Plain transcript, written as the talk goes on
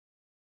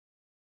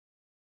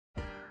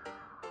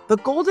The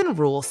golden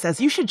rule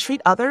says you should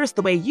treat others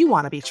the way you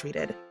want to be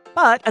treated.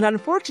 But an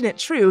unfortunate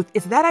truth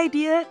is that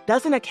idea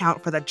doesn't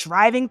account for the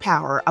driving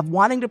power of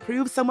wanting to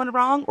prove someone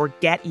wrong or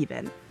get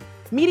even.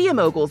 Media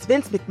moguls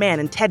Vince McMahon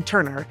and Ted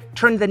Turner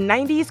turned the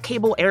 90s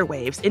cable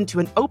airwaves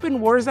into an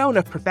open war zone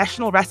of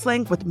professional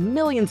wrestling with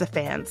millions of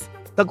fans.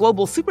 The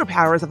global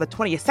superpowers of the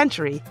 20th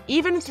century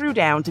even threw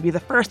down to be the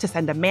first to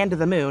send a man to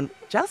the moon,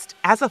 just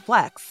as a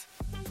flex.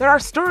 There are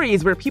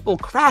stories where people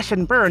crash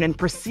and burn in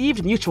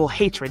perceived mutual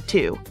hatred,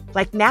 too,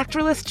 like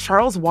naturalist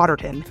Charles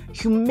Waterton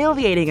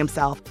humiliating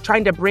himself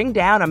trying to bring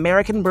down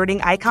American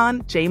birding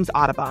icon James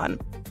Audubon.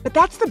 But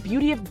that's the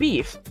beauty of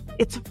beef.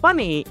 It's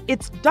funny,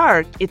 it's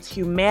dark, it's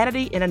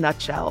humanity in a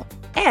nutshell.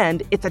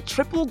 And it's a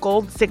triple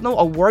gold signal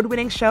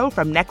award-winning show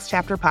from Next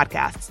Chapter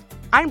Podcasts.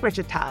 I'm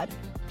Bridget Todd.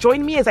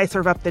 Join me as I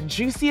serve up the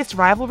juiciest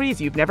rivalries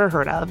you've never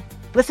heard of.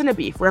 Listen to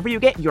Beef wherever you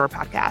get your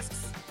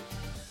podcasts.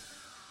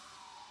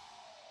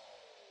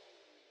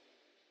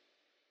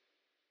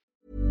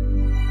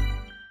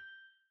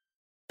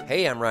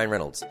 Hey, I'm Ryan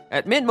Reynolds.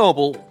 At Mint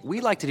Mobile,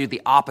 we like to do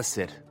the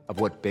opposite of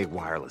what Big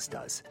Wireless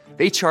does.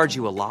 They charge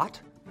you a lot,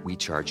 we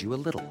charge you a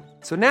little.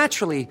 So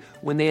naturally,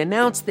 when they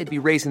announced they'd be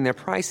raising their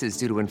prices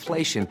due to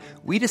inflation,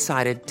 we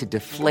decided to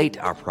deflate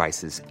our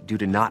prices due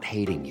to not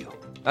hating you.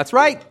 That's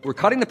right. We're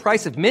cutting the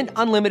price of Mint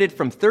Unlimited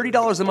from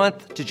 $30 a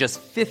month to just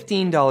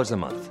 $15 a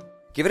month.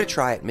 Give it a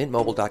try at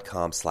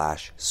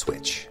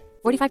mintmobile.com/switch.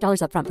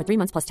 $45 up front for 3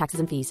 months plus taxes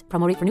and fees.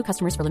 Promo rate for new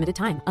customers for limited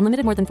time.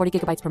 Unlimited more than 40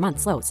 gigabytes per month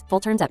slows. Full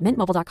terms at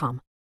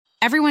mintmobile.com.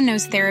 Everyone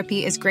knows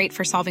therapy is great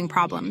for solving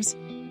problems.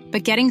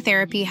 But getting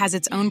therapy has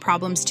its own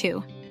problems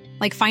too.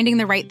 Like finding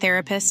the right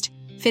therapist,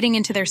 fitting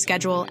into their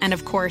schedule, and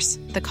of course,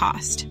 the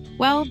cost.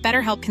 Well,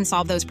 BetterHelp can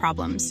solve those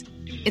problems.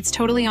 It's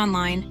totally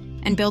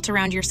online and built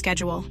around your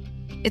schedule.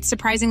 It's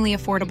surprisingly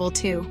affordable,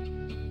 too.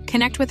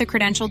 Connect with a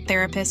credentialed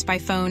therapist by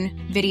phone,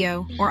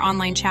 video, or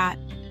online chat,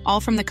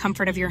 all from the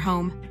comfort of your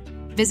home.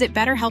 Visit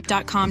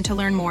BetterHelp.com to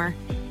learn more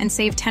and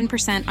save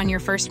 10% on your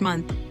first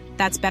month.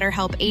 That's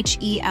BetterHelp,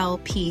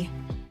 H-E-L-P.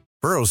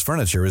 Burrow's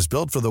furniture is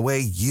built for the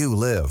way you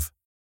live.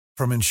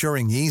 From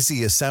ensuring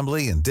easy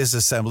assembly and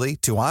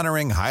disassembly to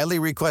honoring highly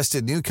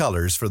requested new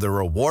colors for their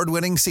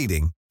award-winning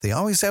seating, they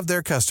always have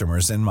their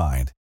customers in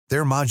mind.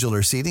 Their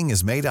modular seating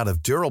is made out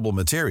of durable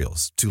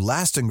materials to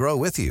last and grow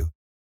with you.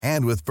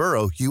 And with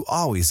Burrow, you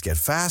always get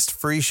fast,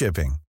 free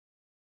shipping.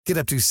 Get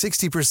up to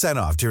 60%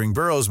 off during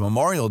Burrow's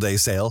Memorial Day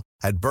sale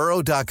at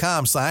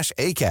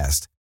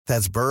burrow.com/ACAST.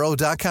 That's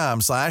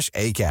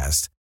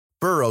burrow.com/ACAST.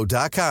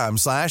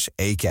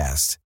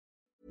 burrow.com/ACAST.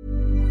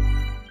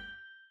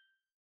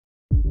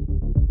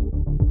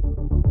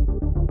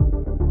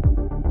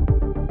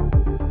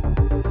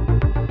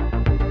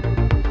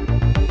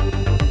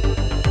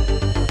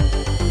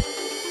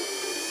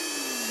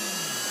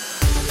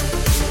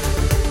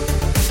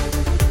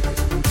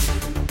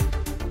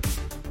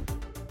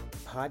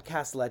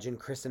 Podcast legend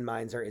Kristen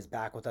Meinzer is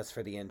back with us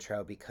for the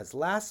intro because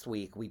last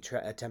week we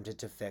attempted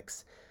to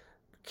fix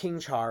King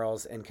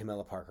Charles and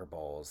Camilla Parker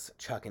Bowles,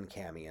 Chuck and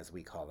Cammy as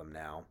we call them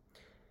now.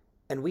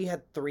 And we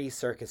had 3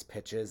 circus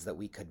pitches that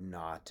we could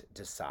not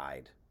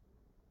decide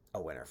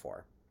a winner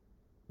for.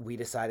 We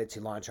decided to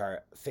launch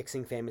our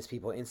Fixing Famous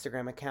People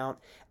Instagram account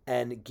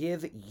and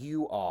give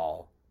you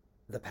all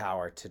the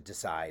power to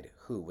decide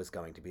who was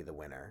going to be the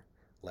winner.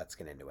 Let's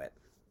get into it.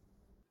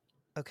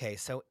 Okay,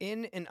 so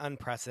in an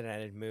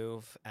unprecedented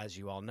move, as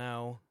you all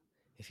know,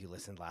 if you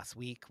listened last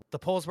week, the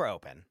polls were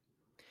open.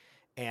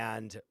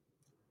 And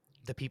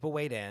the people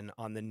weighed in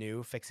on the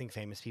new Fixing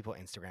Famous People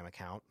Instagram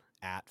account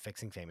at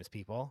Fixing Famous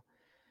People.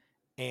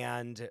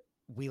 And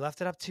we left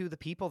it up to the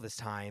people this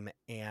time.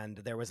 And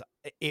there was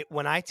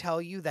when I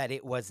tell you that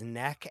it was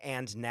neck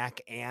and neck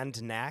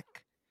and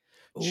neck,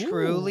 Ooh.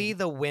 Truly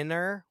the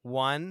winner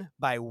won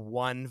by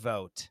 1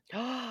 vote.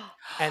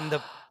 And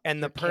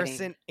the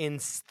person in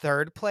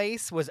third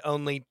place was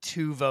only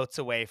 2 votes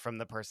away from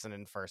the person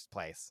in first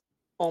place.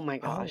 Oh my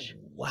gosh. Oh,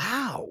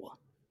 wow.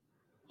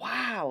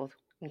 Wow.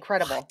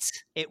 Incredible. What?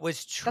 It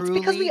was truly... That's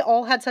because we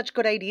all had such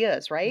good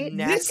ideas, right?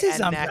 This is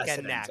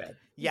unprecedented.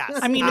 Yes.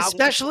 I mean,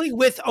 especially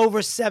with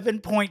over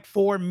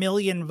 7.4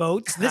 million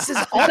votes, this is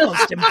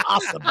almost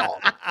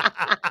impossible.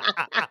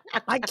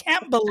 I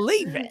can't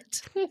believe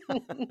it.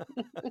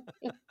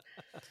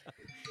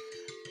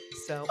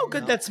 So, oh,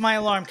 good. That's my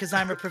alarm because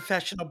I'm a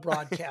professional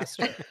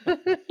broadcaster.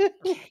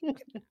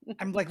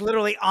 I'm like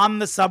literally on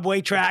the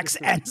subway tracks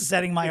and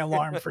setting my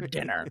alarm for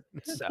dinner.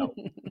 So,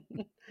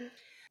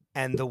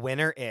 and the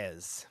winner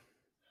is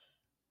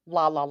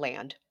La La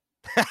Land.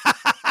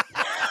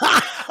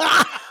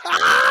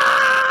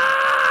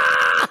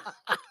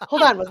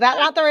 Hold on, was that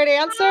not the right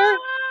answer?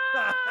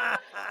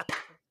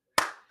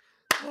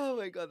 Oh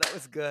my God, that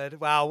was good.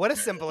 Wow, what a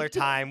simpler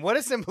time. What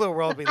a simpler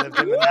world we lived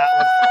in when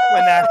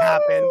that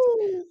happened.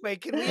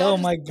 Wait, can we all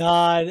my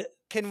God.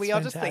 Can we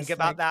all just think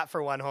about that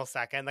for one whole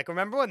second? Like,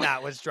 remember when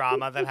that was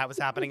drama that was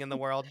happening in the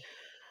world?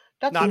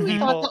 That's Not when we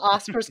people-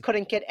 thought the Oscars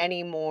couldn't get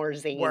any more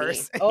zany.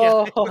 Worse.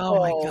 Oh, Oh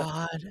my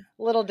God.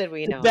 Little did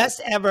we know. The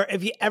best ever.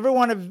 If you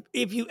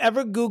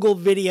ever Google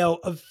video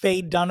of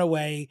Faye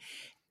Dunaway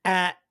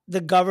at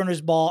the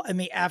governor's ball and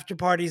the after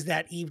parties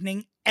that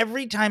evening,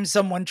 every time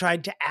someone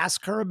tried to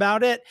ask her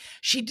about it,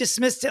 she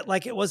dismissed it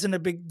like it wasn't a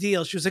big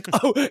deal. She was like,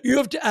 oh, you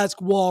have to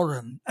ask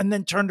Warren, and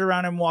then turned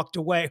around and walked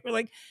away. We're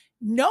like,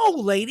 no,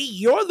 lady,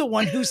 you're the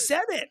one who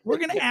said it. We're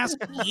going to ask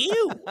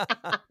you.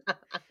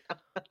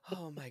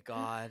 Oh my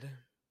God.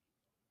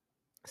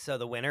 So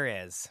the winner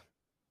is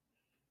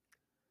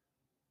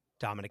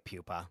Dominic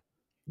Pupa.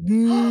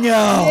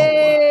 No.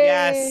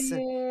 Yes.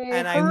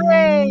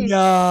 And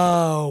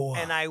No.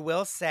 And I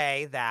will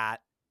say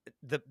that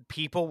the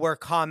people were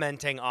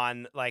commenting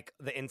on like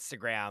the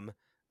Instagram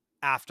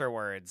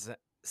afterwards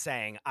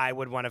saying, I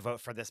would want to vote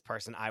for this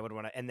person. I would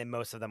want to, and then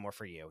most of them were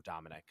for you,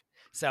 Dominic.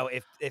 So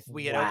if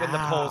we had opened the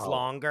polls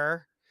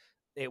longer,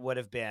 you would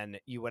have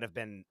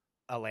been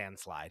a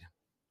landslide.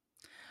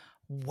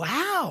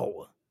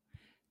 Wow.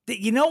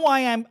 You know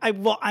why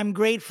I'm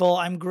grateful.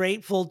 I'm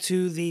grateful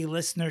to the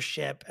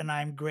listenership, and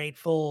I'm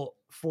grateful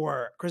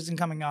for Kristen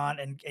coming on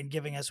and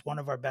giving us one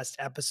of our best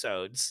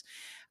episodes,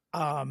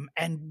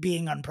 and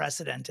being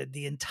unprecedented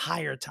the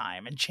entire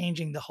time and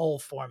changing the whole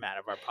format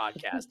of our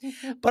podcast.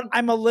 But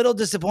I'm a little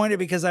disappointed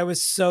because I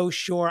was so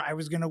sure I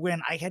was going to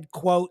win. I had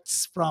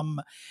quotes from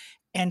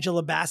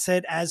Angela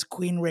Bassett as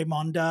Queen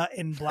Raymonda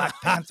in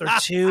Black Panther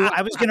 2.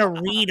 I was going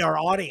to read our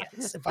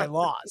audience if I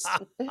lost.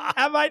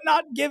 Have I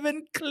not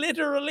given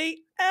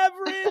literally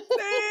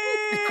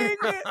everything?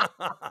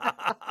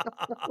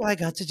 Well, I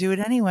got to do it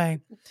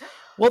anyway.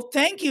 Well,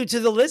 thank you to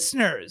the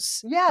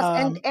listeners. Yes,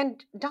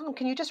 and Dom,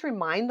 can you just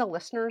remind the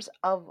listeners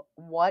of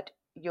what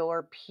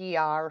your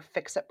PR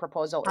fix-it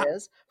proposal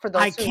is for those?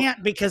 I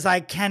can't because I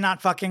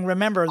cannot fucking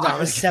remember. That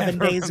was 7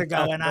 days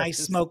ago, and I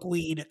smoke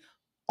weed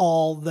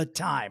all the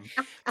time.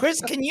 Chris,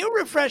 can you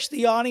refresh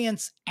the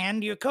audience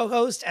and your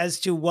co-host as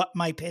to what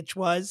my pitch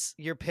was?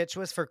 Your pitch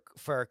was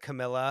for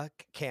Camilla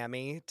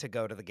Cammie to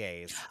go to the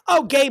gays.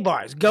 Oh, gay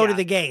bars. Go to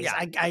the gays.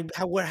 Yeah.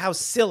 How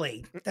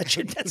silly.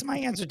 That's my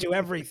answer to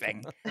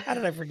everything. How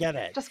did I forget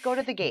it? Just go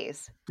to the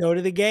gays. Go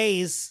to the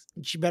gays.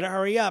 She better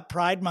hurry up.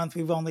 Pride Month,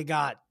 we've only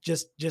got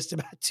just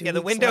about 2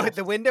 weeks left.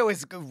 The window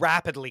is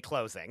rapidly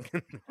closing.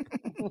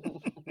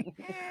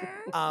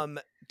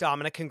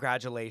 Dominic,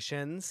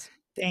 congratulations.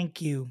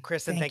 Thank you.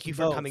 Kristen, thank you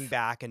for coming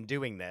back and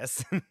doing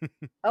this.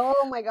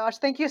 Oh my gosh,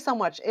 thank you so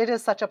much. It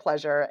is such a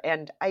pleasure.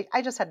 And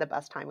I just had the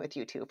best time with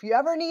you too. If you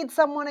ever need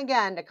someone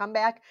again to come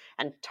back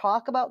and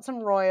talk about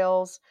some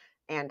royals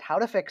and how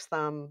to fix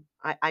them,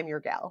 I'm your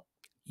gal.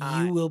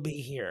 You will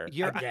be here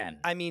again.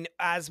 I mean,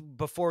 as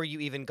before you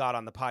even got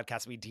on the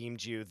podcast, we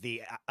deemed you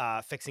the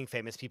Fixing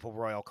Famous People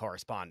royal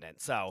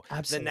correspondent. So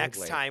Absolutely. The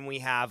next time we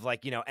have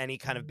any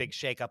kind of big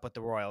shakeup with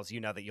the royals, you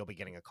know that you'll be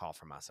getting a call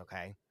from us,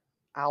 okay?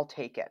 I'll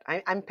take it.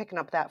 I'm picking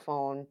up that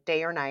phone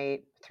day or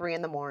night, 3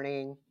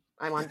 a.m.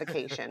 I'm on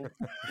vacation.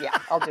 Yeah,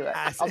 I'll do it.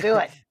 I'll do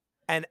it.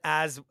 And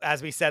as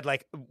we said,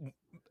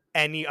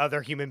 any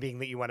other human being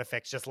that you want to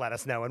fix, just let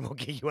us know and we'll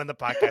get you on the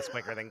podcast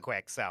quicker than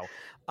quick. So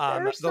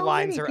the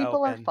lines are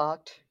people open. People are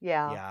fucked.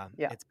 Yeah.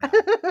 It's bad.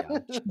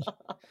 Yeah.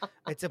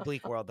 It's a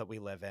bleak world that we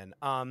live in.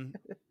 All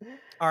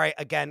right.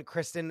 Again,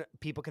 Kristen,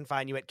 people can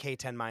find you at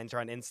K10Minds or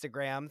on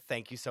Instagram.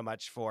 Thank you so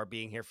much for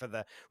being here for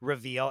the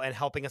reveal and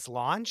helping us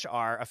launch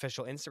our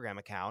official Instagram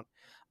account.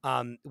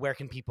 Where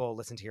can people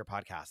listen to your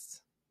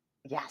podcasts?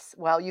 Yes.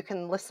 Well, you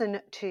can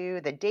listen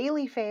to The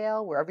Daily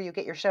Fail wherever you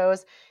get your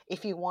shows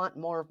if you want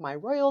more of my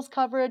royals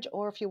coverage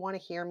or if you want to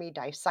hear me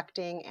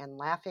dissecting and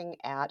laughing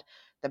at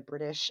the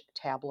British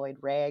tabloid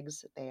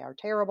rags. They are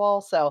terrible.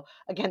 So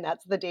again,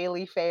 that's The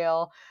Daily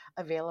Fail,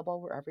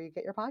 available wherever you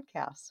get your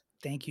podcasts.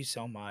 Thank you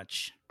so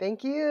much.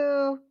 Thank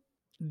you.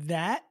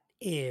 That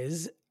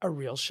is a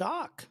real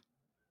shock.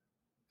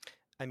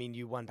 I mean,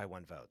 you won by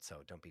 1 vote,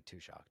 so don't be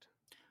too shocked.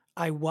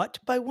 I what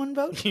by 1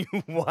 vote? You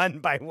won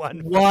by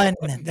 1 vote. One.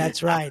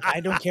 That's right. I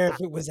don't care if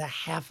it was a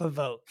half a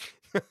vote.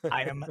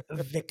 I am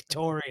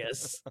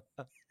victorious.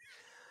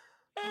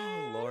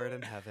 Oh, Lord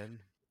in heaven.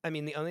 I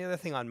mean, the only other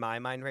thing on my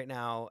mind right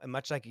now, and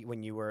much like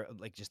when you were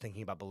just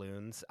thinking about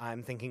balloons,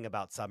 I'm thinking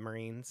about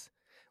submarines.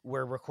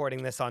 We're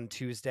recording this on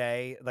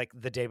Tuesday,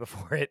 the day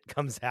before it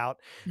comes out.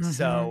 Mm-hmm.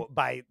 So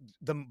by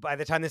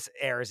the time this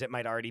airs, it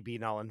might already be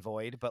null and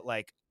void. But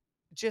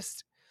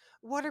just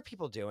what are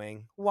people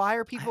doing? Why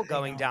are people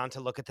going down to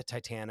look at the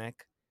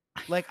Titanic?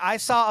 I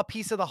saw a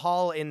piece of the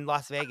hull in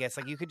Las Vegas.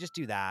 You could just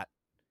do that.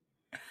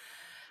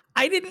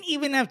 I didn't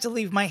even have to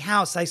leave my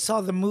house. I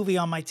saw the movie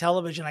on my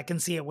television. I can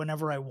see it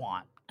whenever I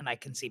want. And I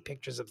can see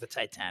pictures of the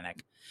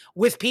Titanic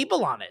with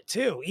people on it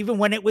too, even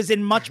when it was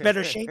in much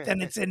better shape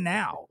than it's in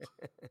now.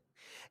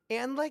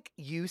 And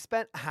you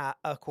spent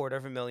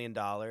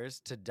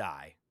 $250,000 to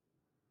die.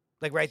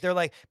 Right,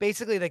 they're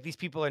basically these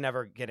people are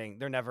never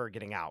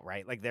getting out,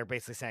 right? They're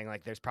basically saying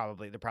they're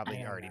probably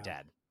already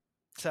dead.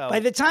 So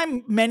by the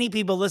time many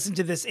people listen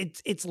to this,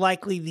 it's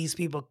likely these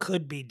people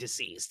could be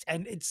deceased.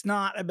 And it's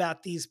not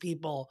about these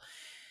people,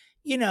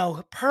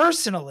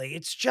 personally.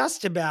 It's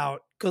just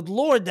about, good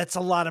Lord, that's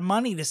a lot of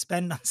money to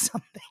spend on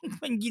something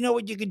when you know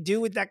what you could do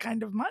with that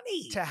kind of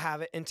money. To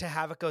have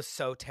it go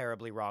so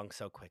terribly wrong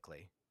so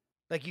quickly.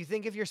 Like, you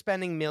think if you're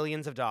spending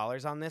millions of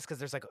dollars on this, because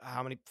there's like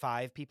how many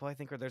 5 people I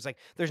think, or there's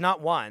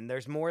not one,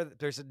 there's more,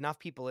 there's enough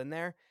people in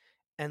there,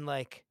 and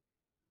like,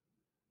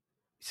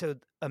 so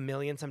 $1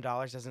 million some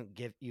dollars doesn't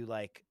give you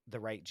like the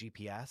right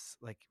GPS,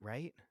 like,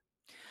 right?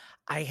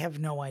 I have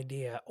no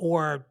idea.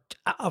 Or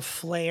a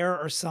flare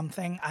or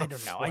something. I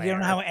don't know. I don't know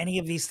flare. how any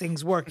of these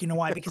things work. You know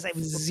why? Because I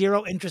have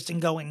zero interest in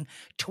going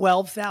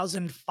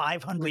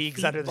 12,500 Leagues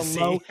feet under the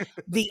below sea.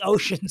 the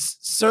ocean's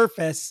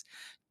surface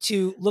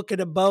to look at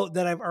a boat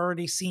that I've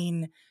already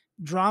seen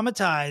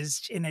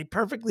dramatized in a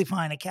perfectly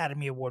fine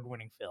Academy Award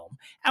winning film.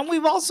 And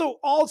we've also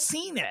all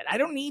seen it. I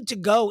don't need to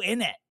go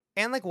in it.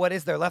 And like, what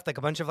is there left? Like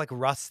a bunch of like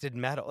rusted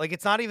metal. Like,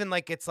 it's not even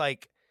like it's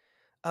like,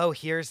 oh,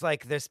 here's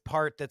like this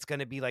part that's going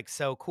to be like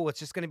so cool. It's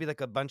just going to be like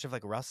a bunch of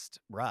like rust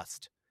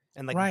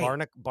and like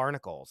Right.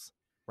 barnacles,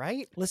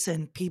 right?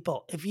 Listen,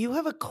 people, if you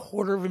have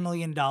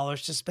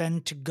 $250,000 to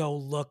spend to go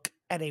look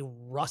at a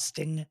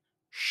rusting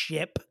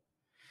ship,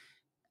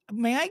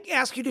 may I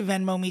ask you to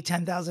Venmo me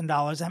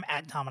 $10,000? I'm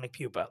at Dominic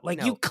Pupa. Like,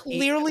 No, you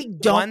clearly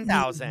don't need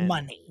 1,000.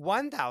 money.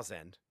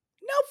 1,000.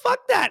 No,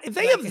 fuck that. If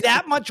they have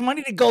that much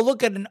money to go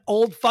look at an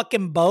old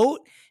fucking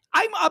boat,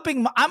 I'm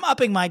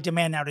upping my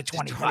demand now to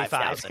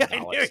 $25,000. I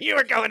knew you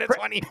were going to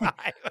 25.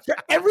 For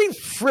every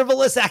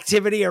frivolous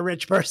activity a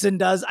rich person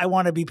does, I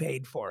want to be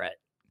paid for it.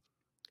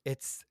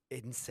 It's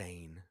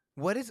insane.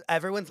 What is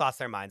everyone's lost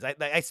their minds?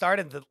 I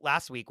started the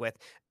last week with,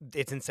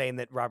 it's insane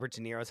that Robert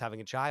De Niro's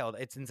having a child.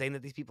 It's insane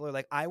that these people are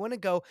like, I want to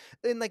go.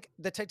 And like,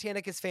 the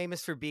Titanic is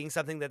famous for being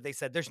something that they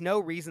said there's no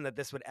reason that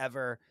this would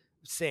ever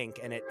sink,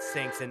 and it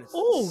sinks. And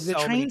Oh, so the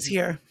train's many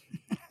people-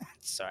 here.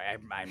 Sorry,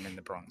 I'm in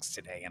the Bronx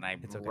today, and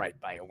I'm okay. right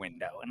by a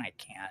window, and I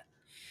can't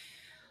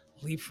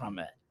leave from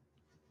it.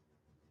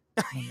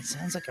 I mean, it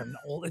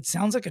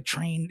sounds like a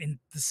train in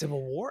the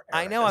Civil War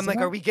era, I know. I'm like,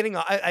 doesn't are it? we getting?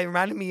 I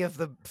reminded me of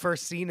the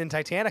first scene in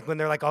Titanic when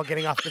they're like all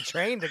getting off the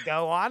train to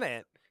go on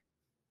it.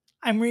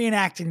 I'm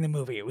reenacting the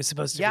movie. It was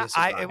supposed to be a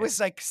surprise. It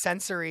was like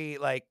sensory,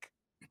 like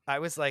I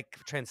was like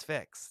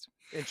transfixed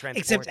and transported.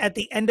 Except at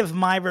the end of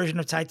my version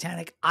of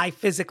Titanic, I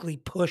physically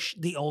push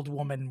the old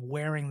woman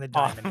wearing the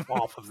diamond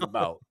off of the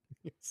boat.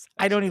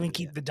 I don't even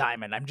keep the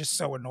diamond. I'm just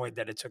so annoyed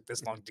that it took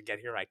this long to get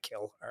here. I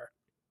kill her.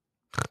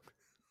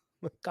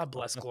 God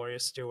bless Gloria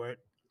Stewart.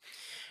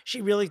 She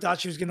really thought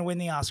she was going to win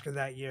the Oscar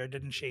that year,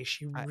 didn't she?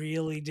 She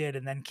really did.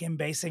 And then Kim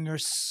Basinger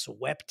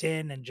swept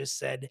in and just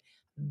said,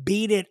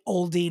 "Beat it,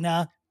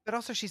 Oldina." But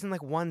also, she's in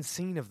like one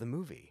scene of the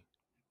movie.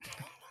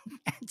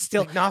 And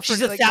still, like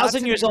she's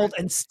 1,000 years old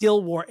and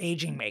still wore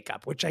aging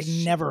makeup, which I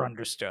never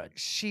understood.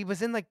 She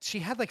was in like, she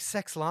had like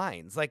 6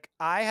 lines. Like,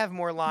 I have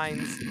more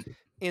lines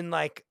in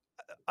like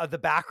the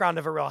background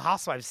of a Real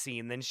Housewives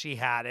scene than she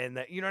had in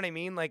the, you know what I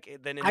mean? Like,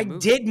 than in the movie.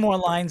 did more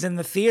lines in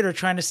the theater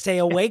trying to stay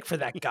awake for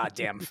that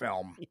goddamn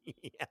film.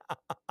 Yeah.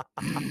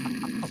 Oh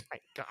my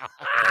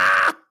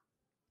God.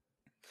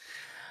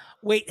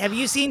 Wait, have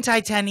you seen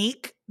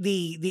Titanic?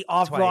 The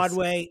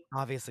off-Broadway?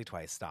 Obviously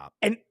twice. Stop.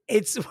 And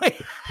it's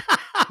like,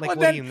 What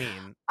do you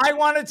mean? I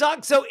want to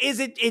talk. So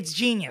it's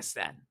genius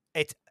then?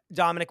 It's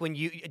Dominic, when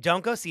you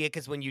don't go see it,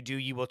 because when you do,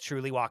 you will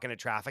truly walk into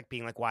traffic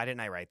being like, why didn't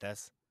I write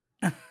this?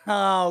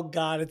 Oh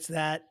God, it's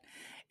that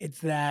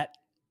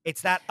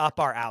up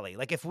our alley.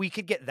 Like, if we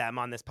could get them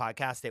on this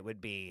podcast, it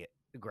would be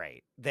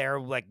great. They're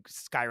like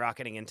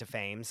skyrocketing into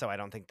fame, so I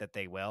don't think that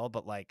they will,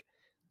 but like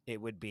they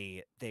would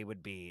be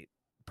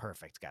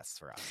perfect guests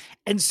for us.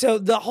 And so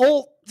the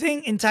whole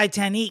thing in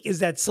Titanic is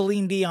that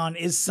Celine Dion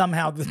is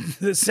somehow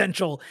the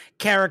central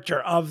character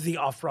of the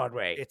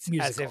off-Broadway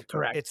musical,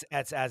 correct?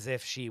 It's as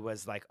if she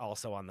was like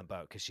also on the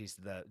boat, because she's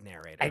the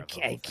narrator.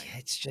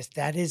 It's just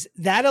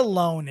that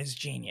alone is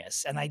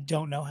genius, and I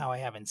don't know how I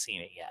haven't seen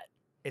it yet.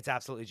 It's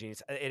absolutely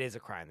genius. It is a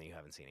crime that you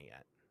haven't seen it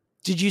yet.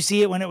 Did you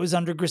see it when it was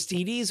under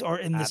Gristedes or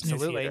in this new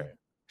theater?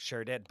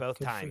 Sure did. Both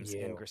Good times for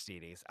you. in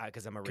Gristedes,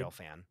 because I'm a real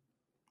fan.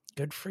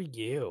 Good for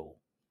you.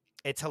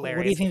 It's hilarious.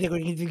 What do you think they're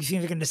going to do? You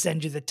think they're going to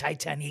send you the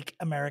Titanic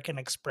American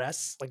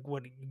Express? Like,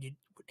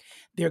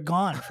 they're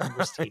gone from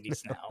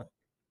Gristedes now.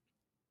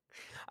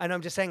 I know.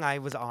 I'm just saying, I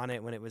was on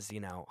it when it was,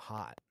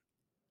 hot.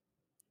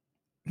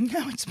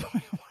 Now it's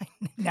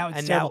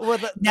And terrible.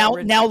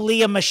 Now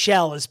Leah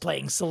Michele is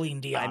playing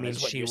Celine Dion. I mean,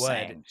 is what she you're would.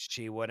 saying.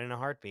 She would in a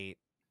heartbeat.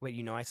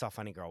 Wait, I saw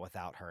Funny Girl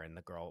without her, and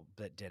the girl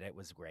that did it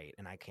was great.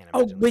 And I can't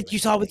imagine. Oh, wait, you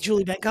saw it with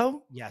Julie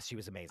Benko? Yes, she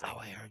was amazing. Oh,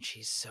 I heard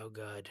she's so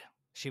good.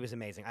 She was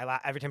amazing.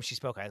 Every time she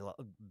spoke, I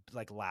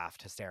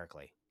laughed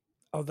hysterically.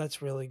 Oh,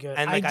 that's really good.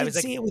 And I did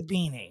see it with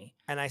Beanie.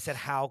 And I said,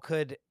 how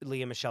could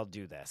Leah Michele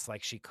do this?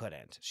 Like, she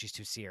couldn't. She's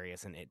too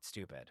serious and it's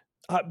stupid.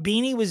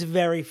 Beanie was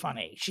very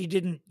funny. She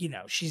didn't,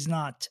 she's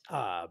not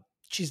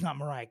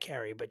Mariah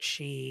Carey, but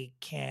she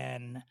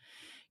can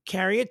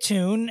carry a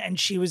tune, and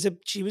she was a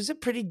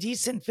pretty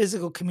decent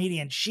physical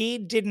comedian.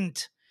 She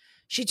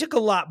took a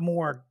lot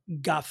more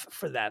guff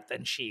for that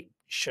than she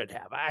should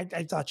have.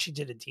 I thought she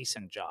did a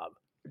decent job.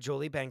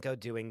 Julie Benko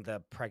doing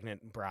the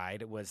pregnant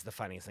bride was the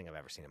funniest thing I've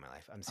ever seen in my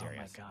life. I'm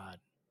serious. Oh my God.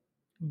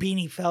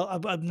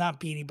 Beanie not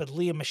Beanie, but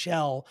Leah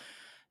Michele.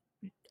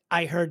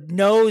 I heard,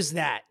 knows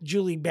that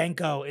Julie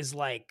Benko is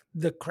like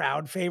the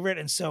crowd favorite.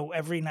 And so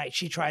every night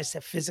she tries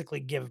to physically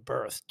give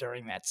birth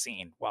during that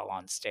scene while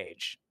on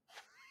stage.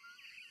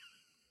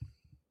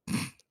 You're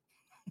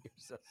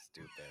so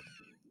stupid.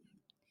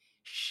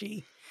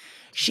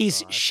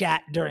 She's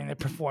shat during the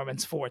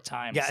performance 4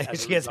 times. Yeah,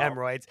 she has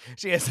hemorrhoids.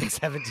 She has like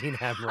 17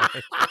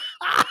 hemorrhoids.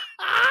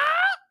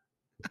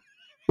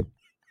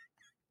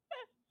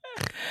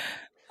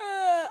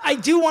 I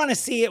do want to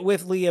see it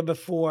with Leah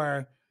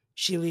before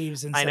she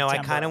leaves in September. I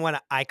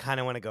kind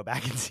of want to go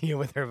back and see it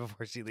with her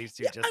before she leaves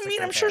too. Yeah,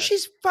 I'm sure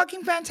she's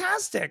fucking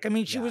fantastic. I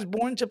mean, she was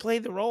born to play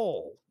the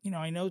role. You know,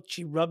 I know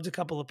she rubbed a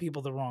couple of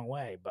people the wrong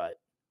way, but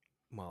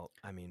well,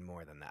 I mean,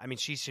 more than that. I mean,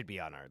 she should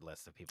be on our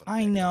list of people.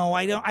 I know.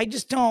 I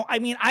just don't. I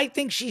mean, I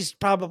think she's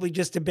probably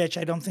just a bitch.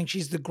 I don't think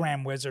she's the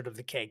Grand Wizard of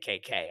the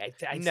KKK.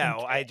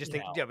 I just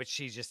think, but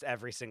she's just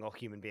every single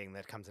human being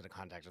that comes into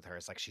contact with her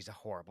is like, she's a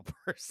horrible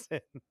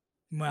person.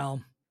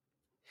 Well,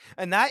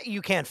 and that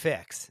you can't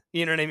fix.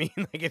 You know what I mean?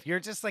 Like, if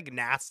you're just like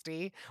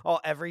nasty all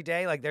every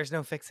day, like there's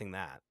no fixing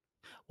that.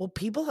 Well,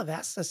 people have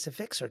asked us to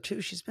fix her too.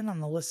 She's been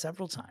on the list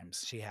several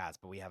times. She has,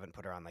 but we haven't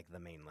put her on like the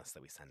main list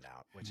that we send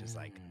out, which is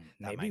like,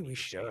 maybe we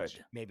should.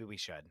 Maybe we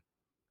should.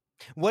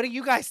 What do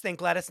you guys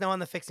think? Let us know on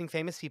the Fixing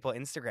Famous People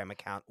Instagram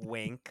account.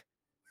 Wink.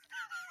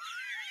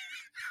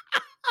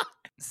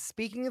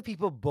 Speaking of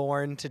people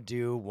born to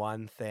do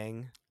one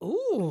thing.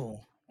 Ooh.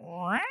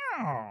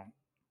 Wow.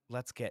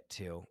 Let's get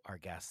to our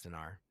guest and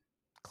our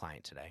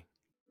client today.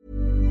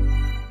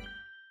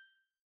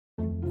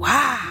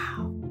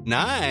 Wow.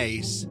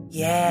 Nice.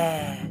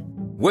 Yeah.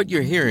 What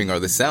you're hearing are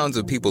the sounds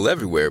of people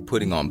everywhere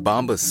putting on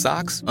Bombas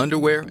socks,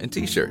 underwear, and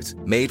T-shirts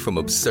made from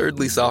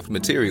absurdly soft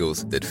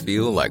materials that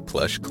feel like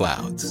plush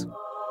clouds.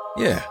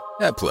 Yeah,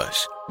 that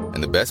plush.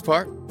 And the best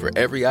part? For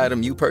every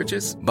item you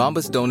purchase,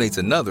 Bombas donates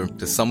another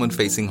to someone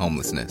facing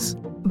homelessness.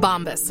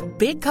 Bombas.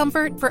 Big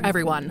comfort for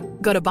everyone.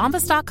 Go to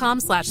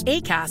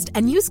bombas.com/ACAST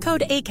and use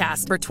code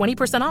ACAST for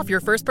 20% off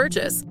your first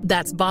purchase.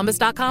 That's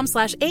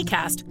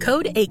bombas.com/ACAST.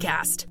 Code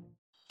ACAST.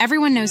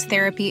 Everyone knows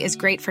therapy is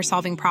great for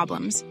solving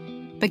problems,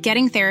 but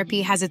getting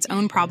therapy has its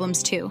own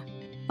problems too,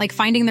 like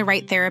finding the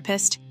right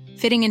therapist,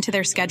 fitting into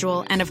their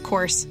schedule, and of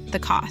course, the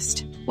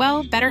cost.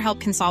 Well,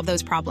 BetterHelp can solve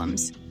those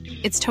problems.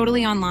 It's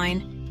totally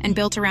online and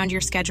built around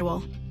your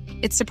schedule.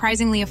 It's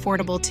surprisingly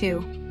affordable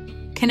too.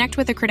 Connect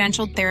with a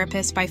credentialed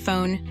therapist by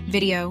phone,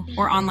 video,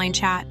 or online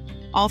chat,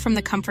 all from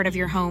the comfort of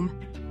your home.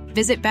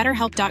 Visit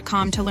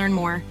BetterHelp.com to learn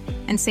more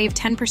and save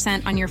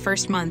 10% on your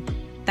first month.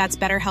 That's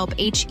BetterHelp,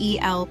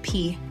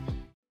 H-E-L-P.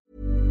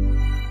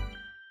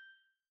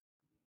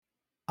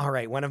 All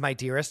right, one of my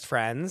dearest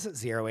friends,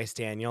 Zero Waste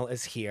Daniel,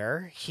 is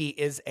here. He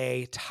is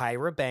a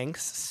Tyra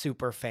Banks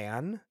super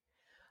fan.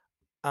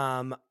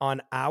 On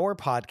our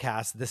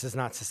podcast, This Is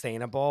Not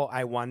Sustainable,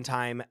 I one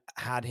time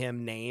had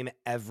him name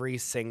every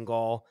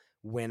single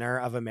winner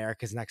of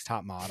America's Next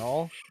Top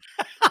Model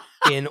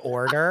in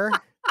order,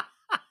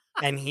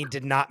 and he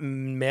did not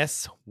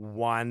miss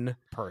one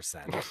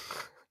person.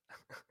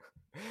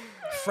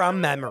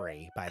 From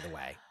memory, by the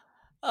way.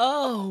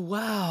 Oh,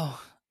 wow.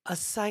 A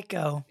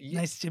psycho.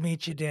 Nice to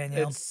meet you,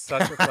 Daniel. It's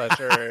such a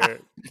pleasure.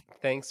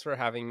 Thanks for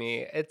having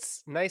me.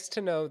 It's nice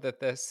to know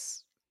that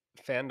this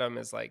fandom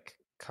is like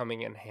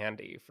coming in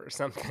handy for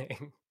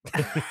something.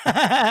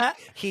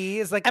 He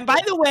is like, and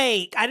by the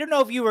way, I don't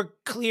know if you were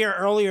clear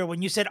earlier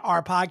when you said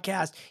our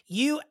podcast,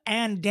 you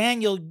and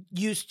Daniel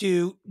used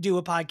to do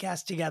a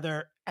podcast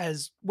together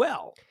as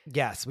well.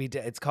 Yes, we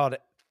did. It's called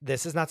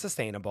This Is Not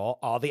Sustainable.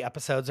 All the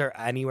episodes are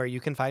anywhere you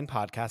can find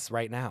podcasts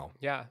right now.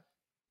 Yeah.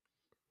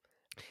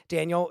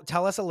 Daniel,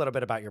 tell us a little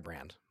bit about your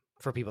brand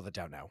for people that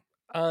don't know.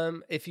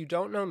 If you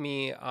don't know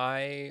me,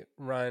 I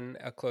run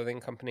a clothing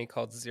company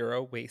called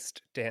Zero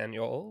Waste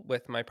Daniel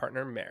with my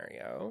partner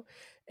Mario.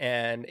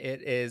 And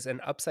it is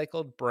an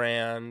upcycled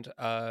brand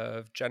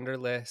of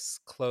genderless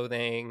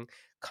clothing,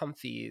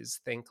 comfies,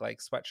 think like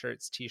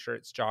sweatshirts,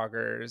 t-shirts,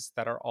 joggers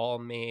that are all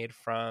made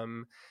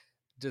from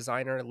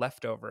designer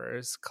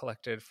leftovers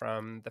collected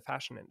from the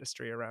fashion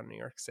industry around New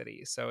York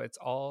City. So it's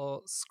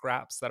all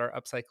scraps that are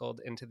upcycled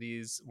into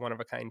these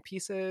one-of-a-kind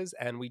pieces.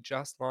 And we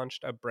just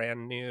launched a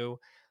brand new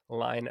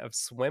line of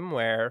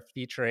swimwear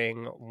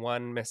featuring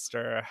one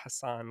Mr.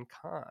 Hassan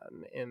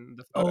Khan in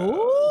the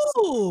photos,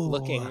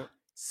 looking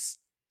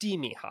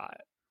steamy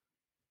hot.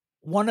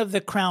 One of the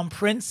crown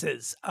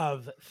princes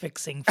of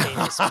Fixing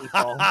Famous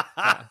People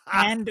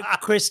and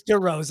Chris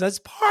DeRosa's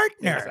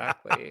partner.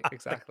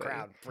 Exactly.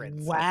 Crown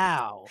prince.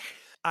 Wow.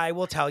 I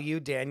will tell you,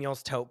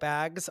 Daniel's tote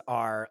bags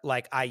are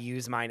like, I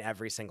use mine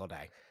every single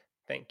day.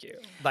 Thank you.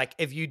 Like,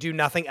 if you do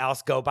nothing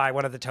else, go buy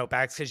one of the tote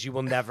bags because you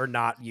will never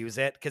not use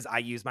it, because I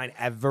use mine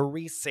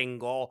every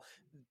single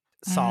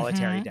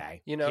solitary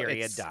day. You know,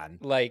 period, it's done.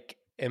 Like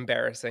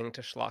embarrassing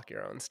to schlock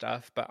your own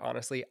stuff, but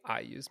honestly, I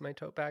use my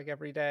tote bag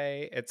every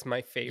day. It's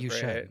my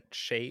favorite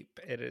shape.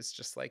 It is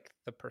just like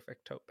the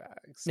perfect tote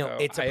bag. So no,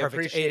 it's a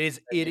perfect. It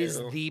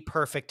is the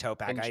perfect tote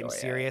bag. I am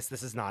serious.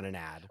 This is not an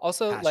ad.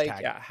 Also,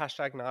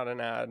 hashtag not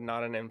an ad,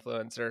 not an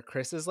influencer.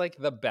 Chris is like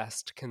the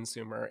best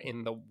consumer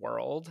in the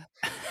world.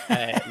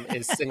 and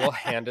is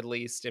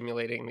single-handedly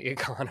stimulating the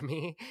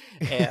economy.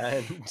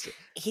 And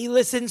he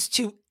listens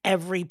to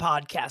every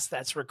podcast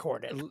that's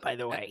recorded, by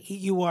the way.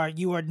 You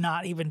are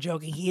not even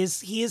joking. He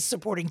is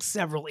supporting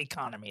several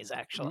economies,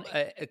 actually.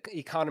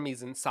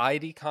 Economies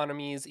inside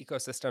economies,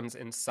 ecosystems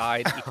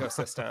inside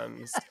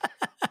ecosystems.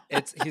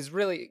 He's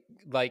really,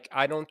 like,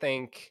 I don't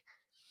think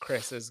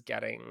Chris is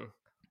getting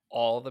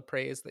all the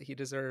praise that he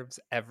deserves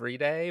every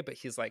day, but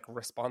he's like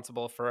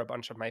responsible for a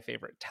bunch of my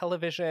favorite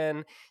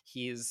television.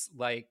 He's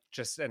like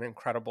just an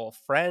incredible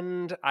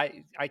friend.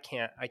 I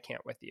can't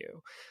with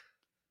you.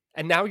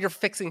 And now you're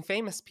fixing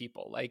famous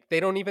people. Like, they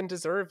don't even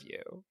deserve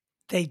you.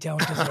 They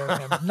don't deserve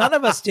him. None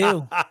of us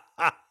do.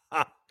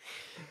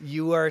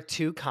 You are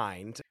too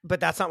kind, but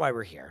that's not why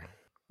we're here.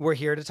 We're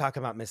here to talk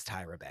about Miss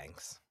Tyra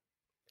Banks.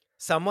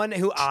 Someone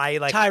who I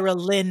like. Tyra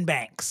Lynn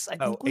Banks. I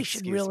think we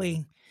should excuse really...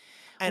 me.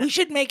 And we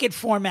should make it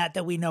format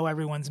that we know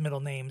everyone's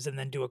middle names and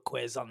then do a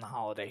quiz on the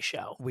holiday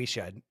show. We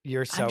should.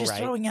 You're so right. I'm just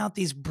throwing out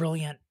these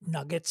brilliant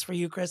nuggets for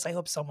you, Chris. I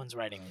hope someone's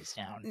writing these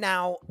down.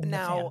 Now,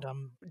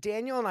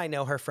 Daniel and I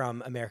know her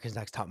from America's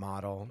Next Top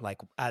Model, like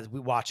as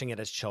we watching it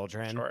as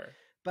children. Sure.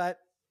 But,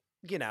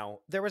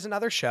 there was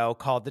another show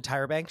called The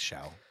Tyra Banks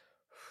Show.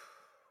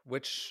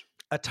 Which...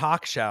 a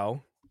talk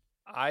show.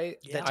 I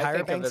Tyra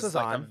think Banks of was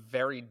like on. a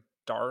very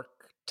dark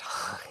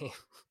time.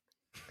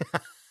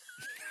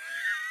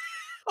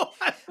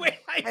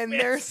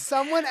 There's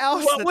someone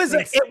else. What was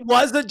it? It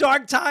was a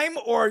dark time,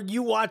 or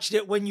you watched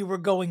it when you were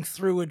going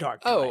through a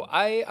dark time?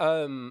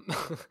 Oh,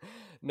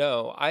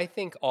 no, I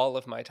think all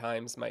of my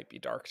times might be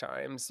dark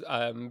times.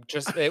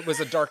 Just it was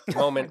a dark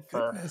moment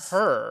for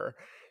her.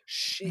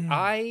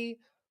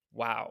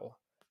 Wow.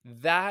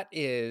 That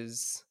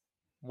is,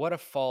 what a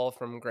fall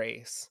from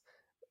grace.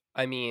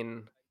 I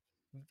mean,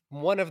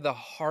 one of the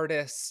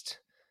hardest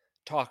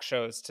talk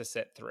shows to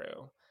sit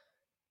through.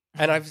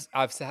 And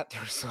I've sat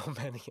through so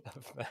many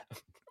of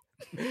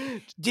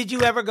them. Did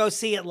you ever go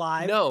see it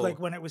live? No, like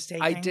when it was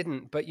taping? I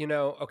didn't. But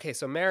okay,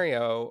 so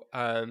Mario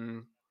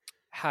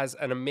has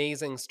an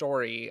amazing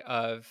story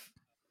of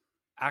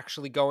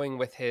actually going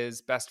with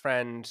his best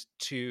friend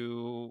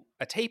to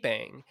a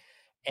taping.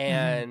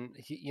 And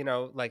he,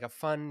 like a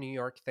fun New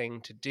York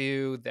thing to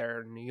do.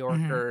 They're New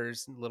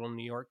Yorkers, little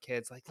New York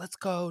kids, like, let's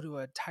go to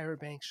a Tyra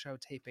Banks show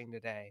taping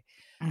today.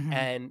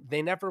 And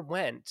they never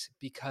went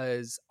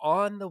because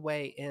on the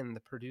way in, the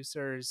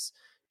producers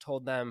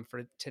told them,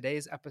 for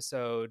today's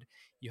episode,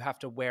 you have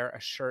to wear a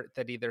shirt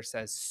that either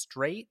says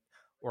straight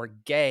or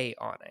gay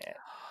on it.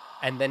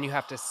 And then you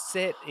have to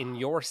sit in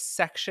your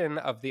section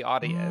of the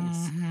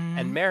audience.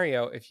 And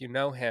Mario, if you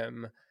know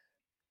him,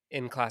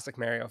 in classic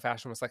Mario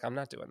fashion, was like, I'm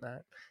not doing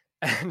that.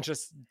 And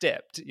just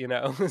dipped,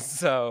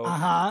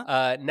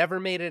 So never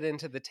made it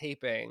into the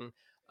taping.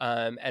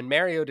 And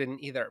Mario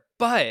didn't either.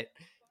 But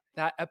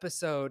that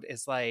episode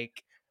is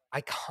like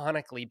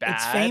iconically bad.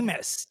 It's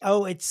famous.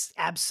 Oh, it's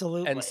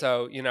absolutely. And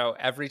so,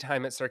 every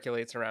time it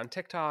circulates around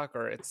TikTok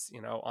or it's,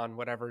 on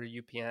whatever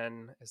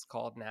UPN is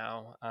called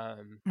now,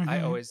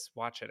 I always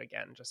watch it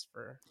again just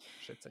for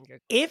shits and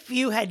giggles. If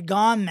you had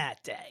gone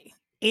that day,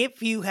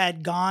 if you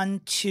had gone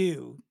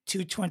to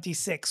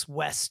 226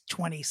 West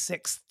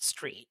 26th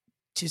Street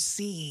to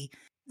see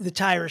the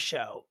Tyra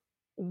show,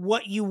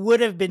 what you would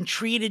have been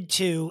treated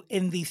to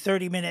in the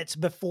 30 minutes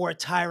before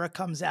Tyra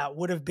comes out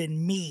would have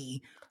been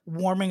me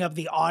warming up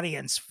the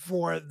audience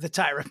for the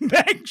Tyra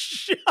Banks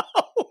show.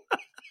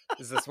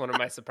 Is this one of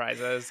my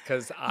surprises?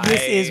 Because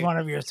this is one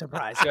of your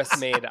surprises. Just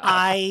made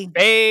I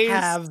face.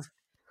 have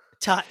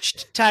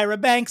touched Tyra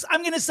Banks.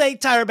 I'm going to say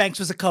Tyra Banks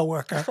was a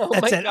coworker. Oh,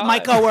 that's it. God. My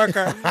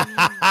coworker.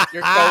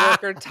 Your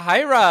coworker,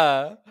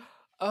 Tyra.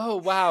 Oh,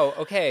 wow.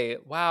 Okay.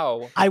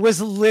 Wow. I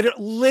was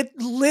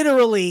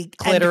literally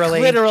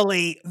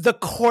the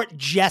court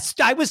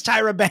jester. I was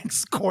Tyra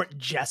Banks' court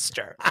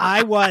jester.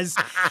 I was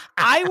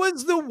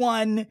the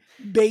one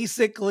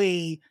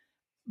basically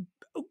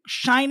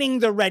shining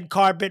the red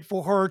carpet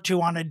for her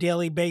to, on a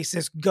daily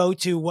basis, go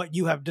to what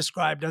you have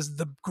described as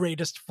the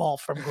greatest fall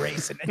from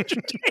grace in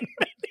entertainment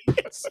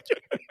history.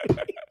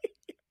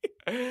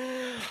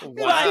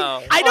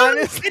 Wow. I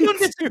don't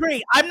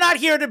disagree. I'm not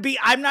here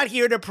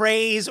to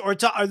praise or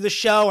the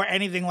show or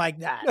anything like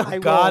that.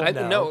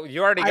 No,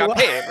 you already got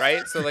paid,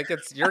 right? So like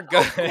you're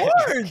good. Of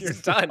course. You're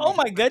done. Oh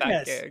my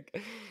goodness.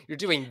 You're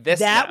doing this.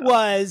 That now.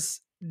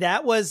 was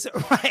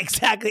right,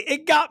 exactly.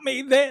 It got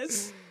me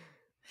this.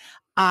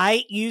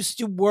 I used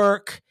to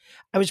work,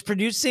 I was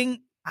producing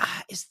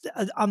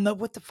on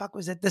what the fuck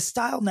was it? The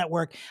Style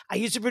Network. I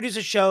used to produce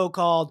a show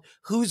called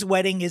Whose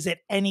Wedding Is It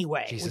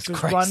Anyway? Jesus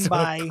which was Christ,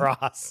 run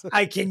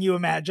by, can you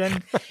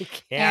imagine?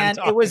 And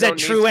it I was at don't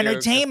True need to,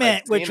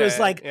 Entertainment, which was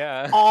like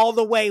yeah. all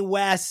the way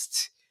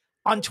west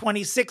on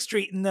 26th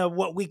Street in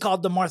what we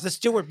called the Martha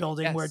Stewart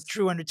building, where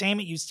True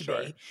Entertainment used to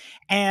be.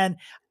 And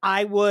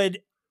I would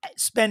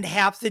spend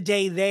half the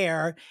day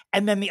there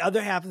and then the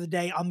other half of the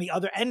day on the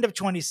other end of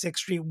 26th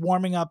Street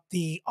warming up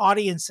the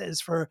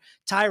audiences for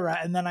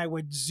Tyra, and then I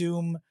would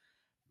zoom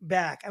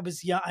back. I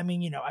was young. I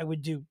mean, I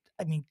would do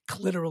I mean,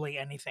 literally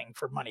anything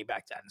for money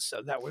back then.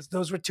 So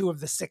those were 2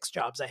 of the 6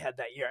 jobs I had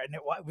that year, and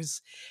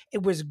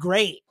it was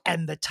great.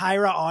 And the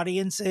Tyra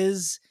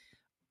audiences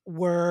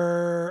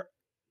were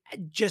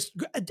just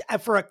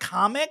for a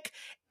comic.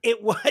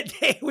 It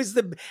was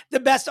the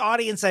best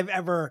audience I've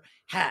ever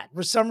had.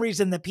 For some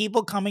reason, the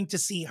people coming to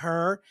see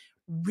her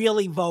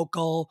really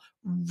vocal,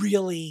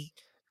 really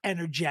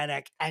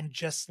energetic, and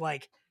just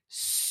like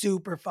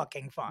super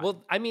fucking fun.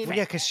 Well, I mean,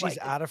 Yeah, because she's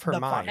Like, out of her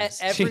the mind.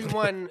 funnest.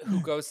 everyone who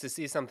goes to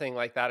see something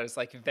like that is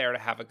like there to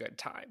have a good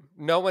time.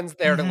 No one's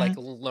there to like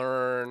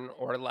learn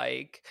or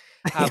like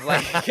have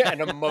like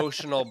an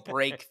emotional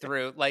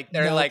breakthrough. Like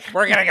they're Nope. like,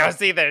 we're gonna go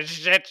see this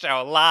shit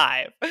show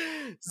live.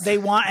 They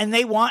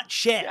want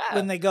shit Yeah,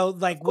 when they go,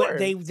 like of what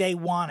they course.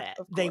 want it.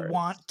 Of They course.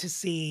 want to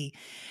see.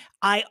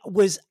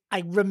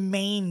 I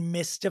remain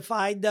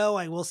mystified, though,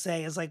 I will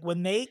say, is like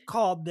when they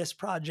called this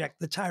project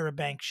the Tyra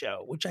Banks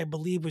Show, which I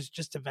believe was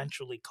just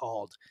eventually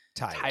called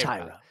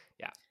Tyra.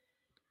 Yeah.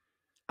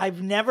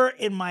 I've never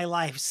in my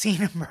life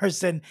seen a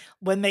person,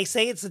 when they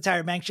say it's the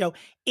Tyra Banks Show,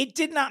 it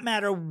did not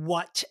matter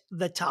what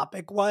the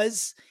topic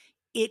was,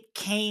 it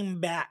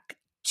came back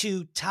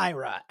to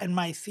Tyra. And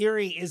my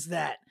theory is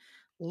that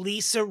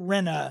Lisa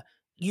Rinna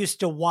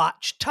used to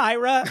watch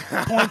Tyra,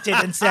 pointed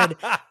and said,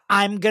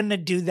 I'm going to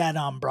do that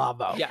on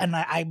Bravo. Yeah. And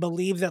I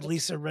believe that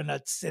Lisa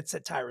Rinna sits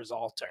at Tyra's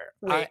altar.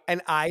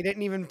 And I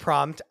didn't even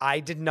prompt.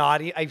 I did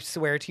not. I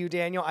swear to you,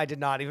 Daniel, I did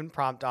not even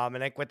prompt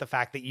Dominic with the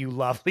fact that you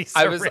love Lisa.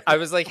 I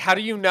was like, how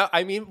do you know?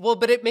 I mean, well,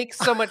 but it makes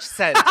so much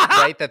sense,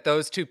 right? That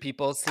those 2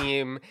 people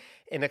seem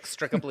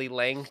inextricably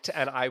linked,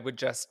 and I would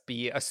just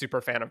be a super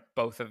fan of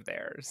both of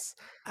theirs.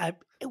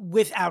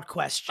 Without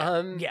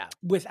question. Yeah,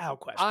 without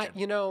question.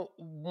 You know,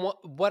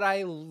 what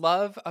I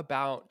love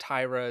about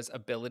Tyra's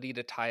ability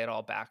to tie it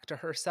all back to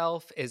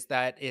herself is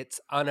that it's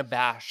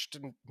unabashed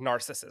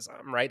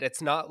narcissism, right?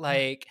 It's not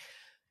like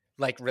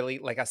really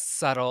like a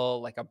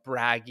subtle, like a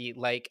braggy,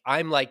 like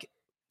I'm like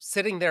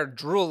sitting there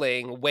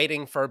drooling,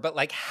 waiting for, but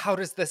like, how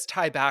does this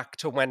tie back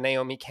to when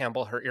Naomi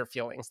Campbell hurt your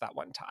feelings that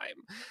one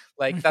time?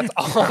 Like, that's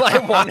all I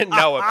want to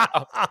know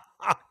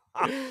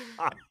about.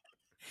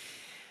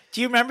 Do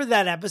you remember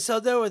that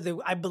episode though?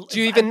 Do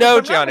you even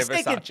know Gianni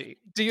Versace?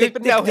 Do you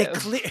even know him?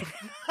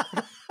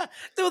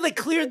 They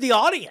cleared the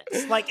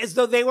audience, like as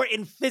though they were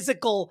in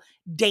physical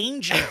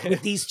danger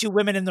with these 2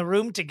 women in the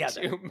room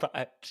together. Too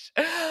much.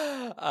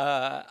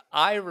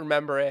 I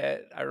remember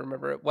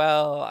it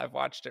well. I've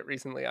watched it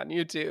recently on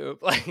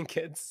YouTube. Like,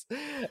 it's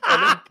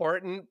an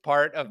important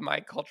part of my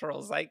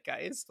cultural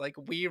zeitgeist. Like,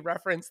 we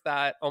reference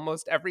that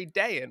almost every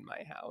day in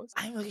my house.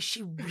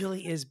 She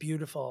really is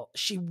beautiful.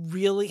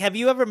 Have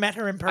you ever met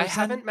her in person? I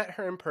haven't met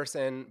her in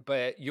person,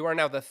 but you are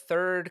now the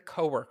 3rd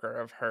coworker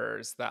of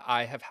hers that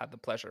I have had the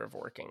pleasure of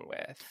working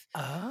with.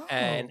 Oh,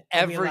 and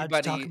are we allowed to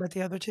everybody talk about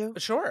the other 2?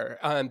 Sure.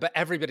 But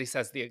everybody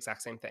says the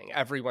exact same thing.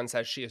 Everyone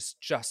says she is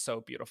just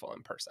so beautiful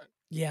in person.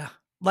 Yeah,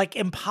 like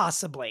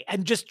impossibly,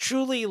 and just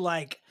truly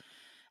like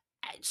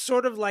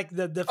sort of like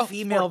the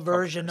female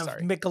version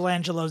of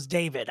Michelangelo's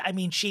David. I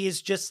mean, she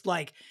is just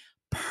like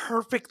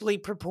perfectly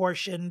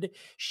proportioned.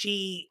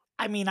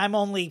 I'm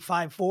only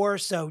 5'4",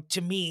 so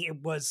to me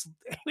it was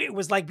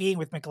like being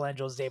with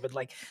Michelangelo's David,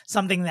 like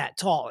something that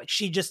tall. Like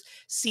she just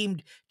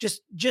seemed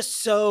just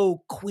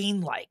so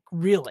queen-like,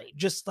 really,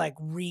 just like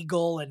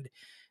regal, and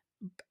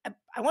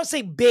I want to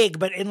say big,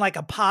 but in like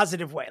a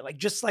positive way, like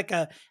just like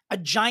a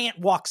giant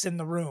walks in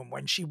the room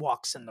when she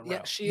walks in the room.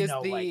 Yeah, she is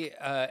the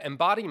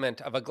embodiment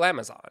of a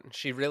glamazon.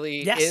 She really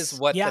is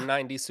what the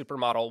 90s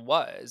supermodel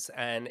was,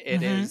 and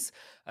it is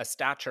a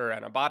stature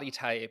and a body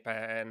type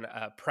and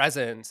a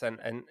presence,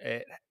 and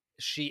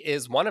she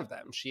is one of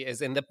them. She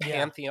is in the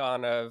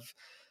pantheon of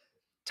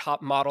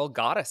top model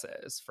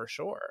goddesses for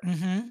sure.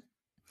 Mm-hmm.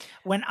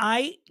 When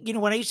I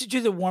used to do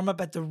the warm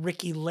up at the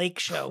Ricky Lake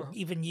show,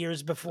 even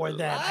years before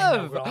then, I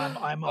know, girl,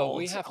 I'm old.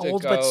 We have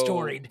old to go but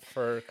storied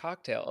for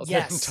cocktails.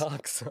 Yes. And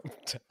talk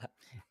sometime.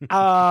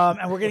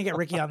 And we're gonna get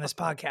Ricky on this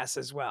podcast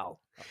as well.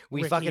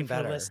 We Ricky, fucking if you're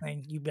better.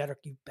 listening, you better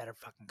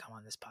fucking come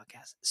on this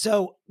podcast.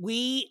 So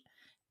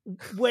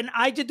when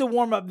I did the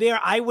warm up there,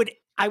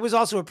 I was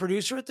also a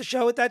producer at the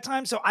show at that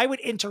time, so I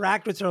would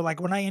interact with her. Like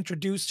when I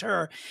introduced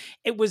her,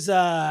 it was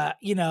a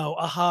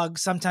hug,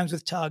 sometimes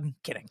with tug.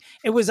 Kidding.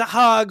 It was a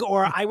hug,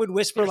 or I would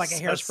whisper like a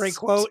Hairspray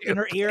quote in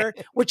her ear,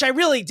 which I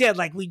really did.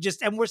 Like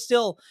and we're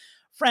still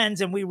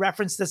friends, and we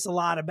reference this a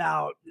lot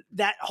about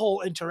that whole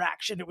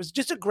interaction. It was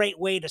just a great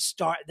way to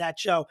start that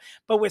show.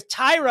 But with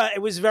Tyra,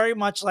 it was very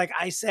much like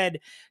I said,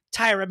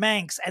 Tyra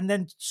Banks, and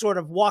then sort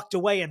of walked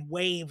away and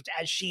waved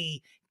as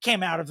she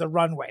came out of the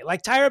runway.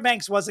 Like Tyra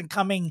Banks wasn't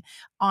coming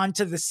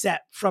onto the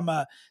set from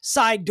a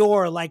side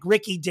door like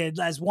Ricky did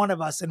as one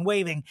of us and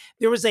waving.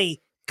 There was a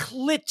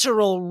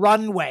literal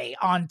runway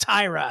on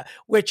Tyra,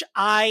 which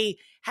I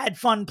had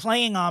fun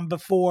playing on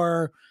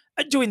before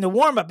doing the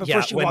warm-up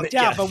before she walked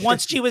out. But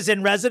once she was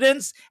in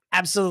residence,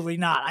 absolutely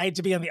not. I had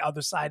to be on the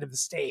other side of the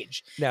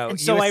stage. No,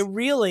 and so I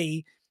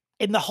really,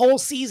 in the whole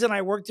season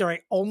I worked there,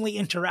 I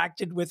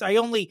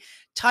only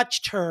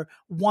touched her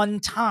one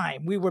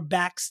time. We were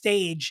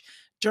backstage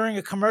during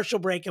a commercial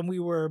break and we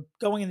were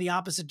going in the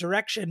opposite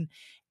direction.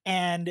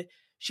 And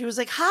she was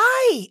like,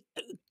 hi,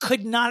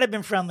 could not have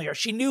been friendlier.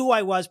 She knew who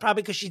I was,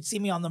 probably because she'd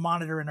seen me on the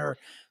monitor in her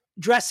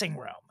dressing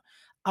room.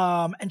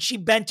 And she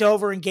bent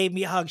over and gave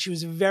me a hug. She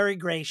was very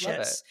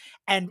gracious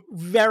and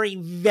very,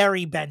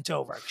 very bent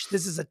over.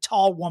 This is a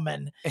tall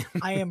woman.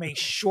 I am a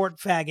short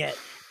faggot.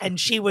 And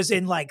she was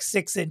in like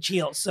 6-inch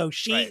heels. So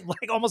she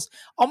like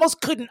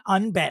almost couldn't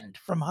unbend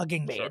from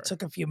hugging me. It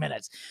took a few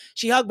minutes.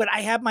 She hugged, but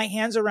I had my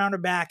hands around her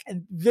back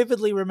and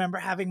vividly remember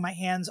having my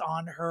hands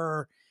on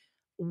her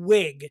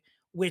wig,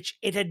 which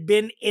it had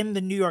been in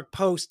the New York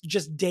Post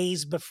just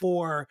days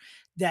before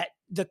that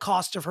the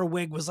cost of her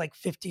wig was like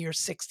 $50,000 or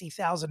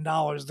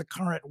 $60,000. The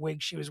current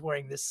wig she was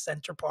wearing, this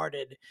center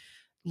parted,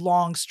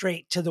 long,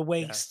 straight to the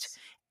waist. Yes.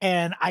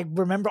 And I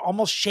remember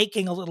almost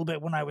shaking a little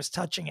bit when I was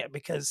touching it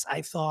because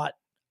I thought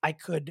I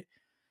could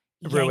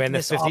ruin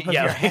this off of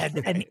your head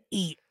and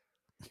eat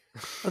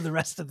for the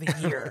rest of the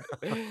year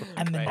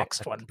and the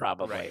next one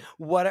probably.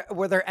 What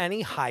were there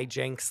any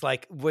hijinks?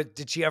 Like,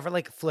 did she ever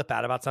like flip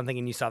out about something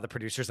and you saw the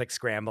producers like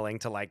scrambling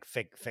to like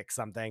fix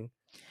something?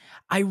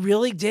 I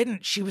really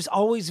didn't. She was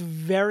always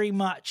very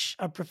much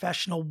a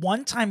professional.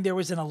 One time there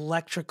was an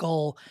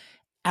electrical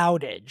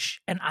outage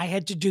and I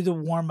had to do the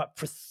warm up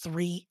for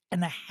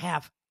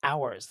 3.5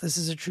 hours. This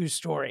is a true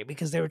story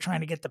because they were trying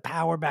to get the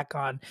power back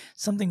on.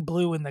 Something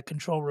blew in the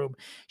control room.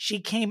 She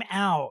came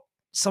out.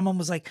 Someone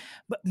was like,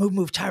 but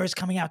move, Tyra's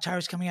coming out.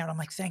 I'm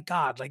like, thank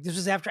God. Like this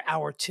was after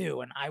hour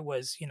 2. And I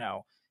was,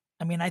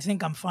 I mean, I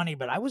think I'm funny,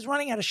 but I was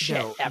running out of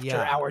shit after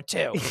hour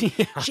 2.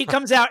 She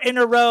comes out in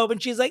her robe and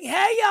she's like, hey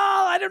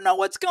y'all, I don't know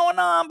what's going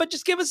on, but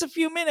just give us a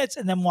few minutes,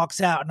 and then walks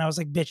out. And I was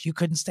like, bitch, you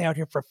couldn't stay out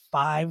here for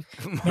 5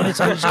 minutes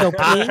to just go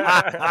pee?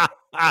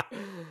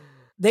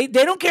 They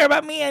don't care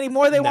about me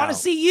anymore. They want to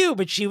see you.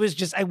 But she was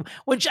just, I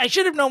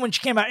should have known when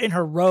she came out in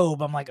her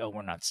robe. I'm like, oh,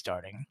 we're not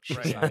starting.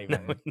 She's not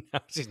even.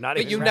 She's not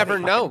but even. you never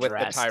know with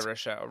dressed. the Tyra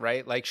show,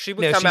 right? Like she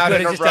would come out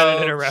in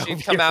a robe.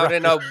 She'd come out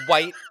in a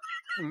white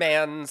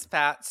man's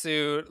fat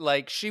suit.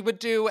 Like she would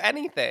do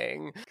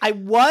anything. I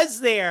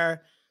was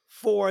there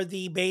for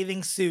the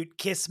bathing suit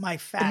kiss my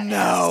fat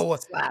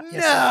ass slap.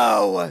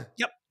 No.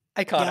 Yep.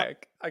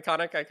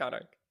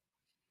 Iconic.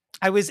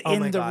 I was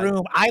in the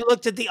room. I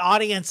looked at the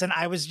audience and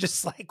I was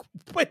just like,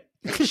 what?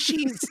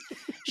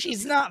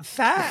 She's not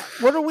fat.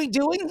 What are we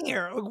doing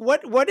here?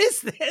 What is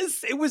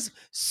this? It was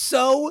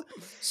so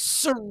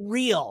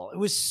surreal.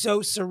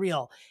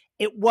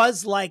 It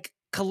was like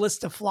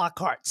Callista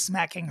Flockhart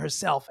smacking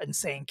herself and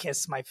saying,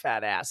 kiss my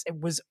fat ass. It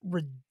was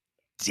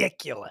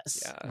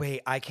ridiculous. Yeah.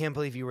 Wait, I can't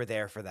believe you were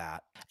there for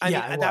that. I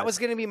mean, that was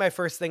going to be my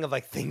first thing of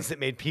like things that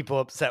made people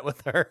upset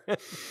with her.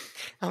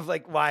 I was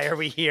like, why are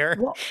we here?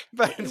 Well,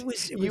 but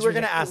you were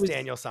going to ask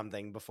Daniel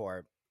something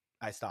before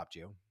I stopped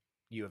you.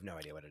 You have no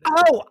idea what it is.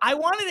 Oh, I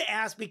wanted to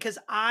ask because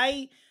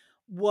I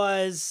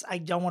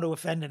don't want to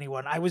offend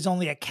anyone. I was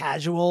only a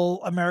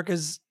casual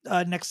America's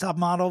Next Top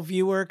Model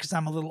viewer because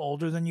I'm a little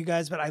older than you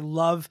guys, but I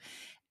love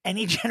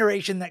any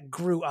generation that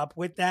grew up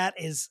with that.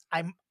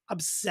 I'm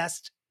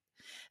obsessed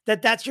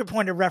that's your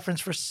point of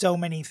reference for so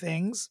many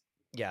things.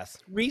 Yes.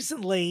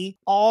 Recently,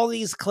 all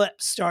these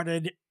clips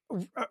started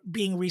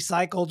being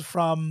recycled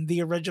from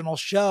the original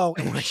show,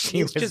 and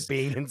she was just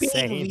being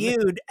insane, being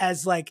viewed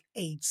as like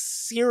a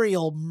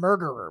serial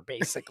murderer,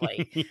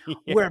 basically,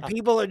 where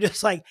people are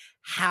just like,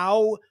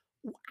 how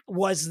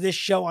was this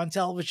show on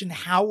television?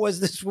 How was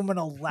this woman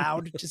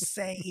allowed to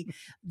say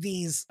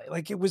these?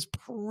 Like, it was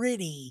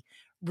pretty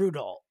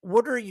brutal.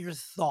 What are your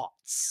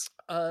thoughts?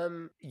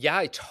 Yeah,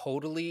 I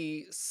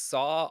totally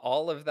saw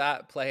all of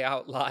that play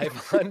out live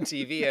on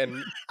TV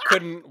and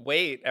couldn't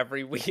wait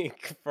every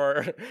week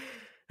for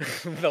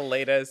the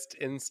latest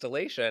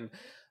installation.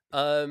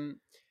 In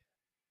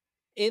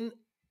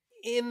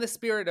the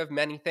spirit of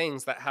many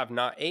things that have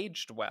not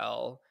aged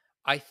well,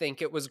 I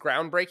think it was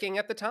groundbreaking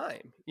at the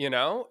time.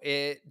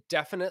 It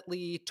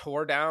definitely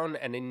tore down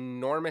an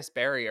enormous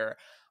barrier.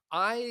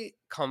 I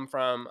come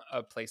from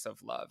a place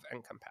of love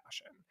and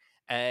compassion.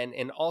 And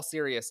in all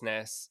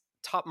seriousness,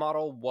 Top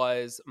Model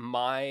was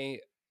my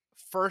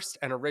first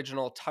and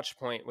original touch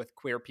point with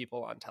queer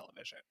people on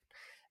television.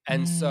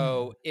 And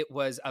so it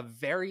was a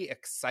very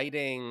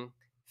exciting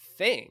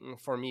thing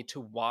for me to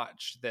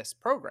watch this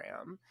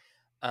program.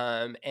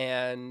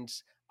 And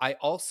I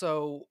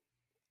also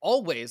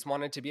always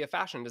wanted to be a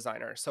fashion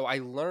designer. So I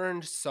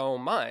learned so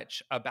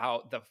much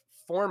about the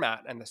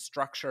format and the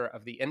structure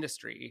of the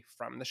industry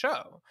from the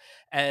show.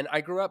 And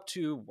I grew up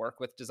to work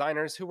with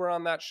designers who were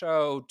on that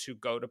show, to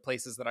go to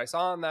places that I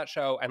saw on that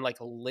show and like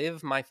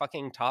live my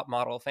fucking top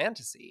model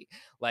fantasy.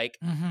 Like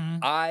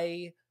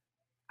I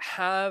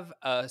have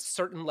a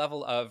certain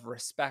level of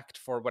respect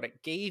for what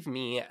it gave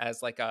me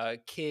as like a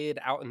kid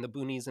out in the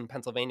boonies in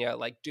Pennsylvania,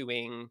 like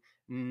doing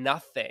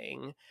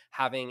nothing,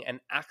 having an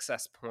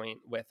access point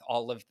with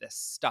all of this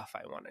stuff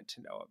I wanted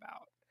to know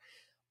about.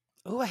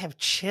 Oh, I have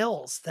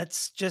chills.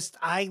 That's just,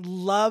 I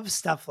love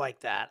stuff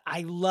like that.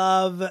 I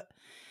love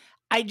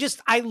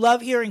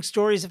hearing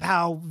stories of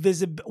how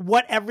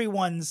what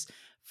everyone's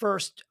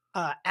first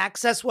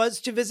access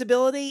was to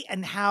visibility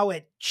and how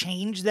it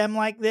changed them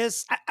like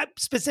this,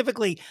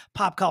 specifically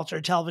pop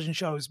culture, television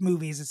shows,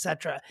 movies,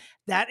 etc.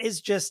 That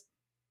is just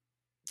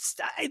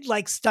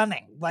like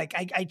stunning. Like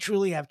I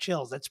truly have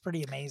chills. That's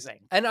pretty amazing.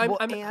 And I'm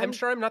and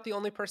sure I'm not the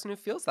only person who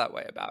feels that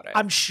way about it.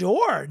 I'm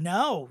sure.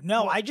 No,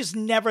 I just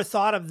never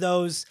thought of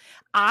those.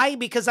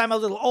 Because I'm a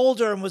little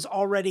older and was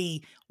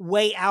already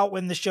way out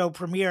when the show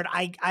premiered,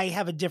 I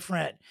have a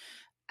different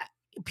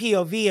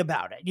POV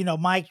about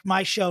it.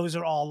 My shows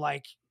are all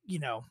like,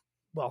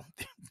 well,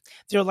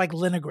 they're like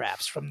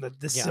linographs from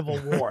the Civil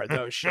War,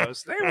 those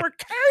shows. They were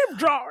cave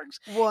drawings.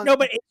 Well, No,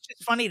 but it's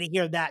just funny to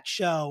hear that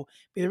show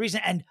be the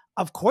reason. And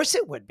of course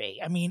it would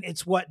be. I mean,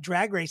 it's what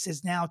Drag Race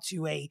is now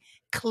to a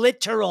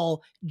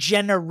clitoral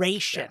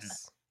generation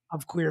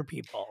of queer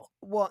people.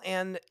 Well,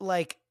 and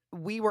like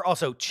we were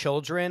also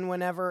children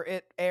whenever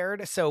it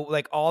aired. So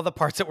like all the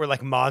parts that were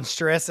like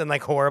monstrous and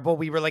like horrible,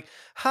 we were like,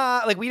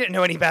 like we didn't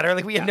know any better.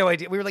 Like we had no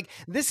idea. We were like,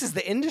 this is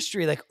the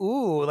industry. Like,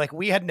 ooh, like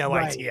we had no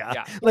idea.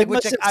 Yeah. Like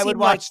which like, I would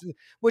watch,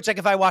 which like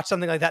if I watched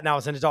something like that now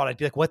as an adult, I'd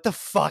be like, what the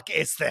fuck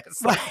is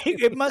this? Right.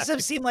 It must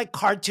have seemed like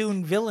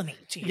cartoon villainy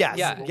to you.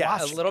 Yeah.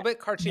 A little bit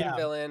cartoon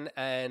villain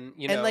and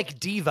and like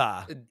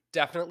diva.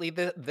 Definitely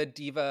the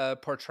diva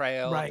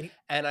portrayal. Right.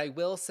 And I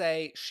will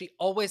say she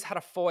always had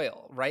a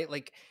foil, right?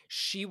 Like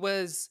she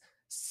was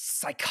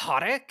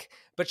psychotic,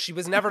 but she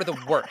was never the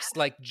worst.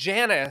 Like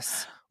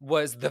Janice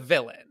was the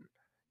villain,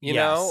 you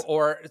know,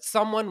 or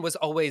someone was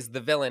always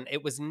the villain.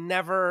 It was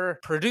never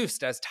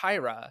produced as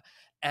Tyra.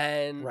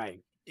 And,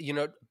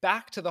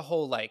 back to the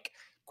whole like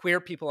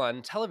queer people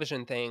on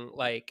television thing,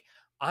 like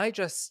I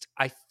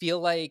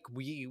feel like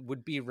we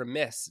would be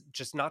remiss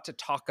just not to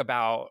talk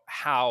about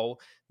how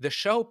the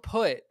show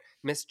put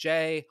Miss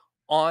J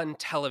on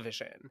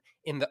television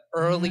in the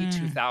early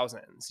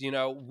 2000s.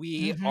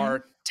 We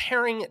are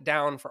tearing it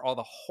down for all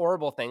the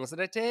horrible things that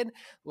it did.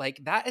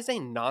 Like that is a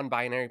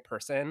non-binary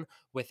person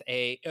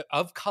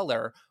of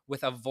color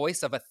with a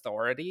voice of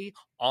authority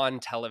on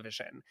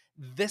television.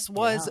 This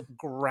was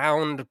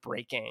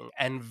groundbreaking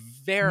and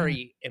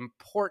very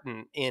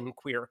important in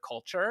queer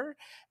culture.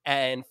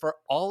 And for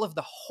all of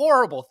the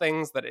horrible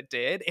things that it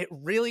did, it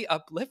really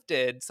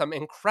uplifted some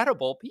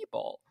incredible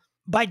people.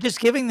 By just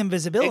giving them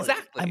visibility.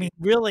 Exactly. I mean,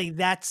 really,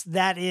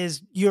 that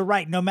is, you're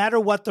right. No matter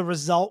what the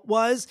result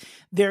was,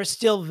 there's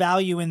still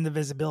value in the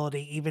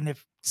visibility, even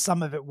if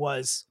some of it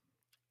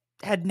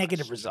had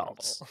negative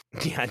results.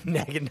 Yeah,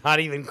 not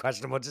even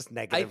questionable, just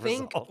negative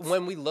results. I think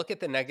when we look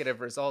at the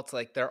negative results,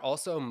 like they're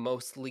also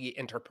mostly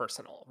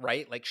interpersonal,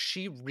 right? Like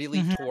she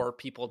really tore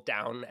people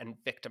down and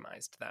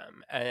victimized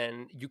them,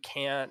 and you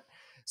can't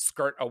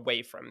skirt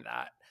away from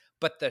that.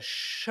 But the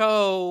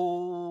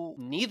show,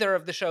 neither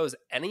of the shows,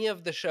 any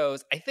of the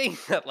shows, I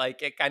think that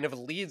like it kind of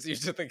leads you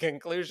to the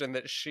conclusion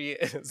that she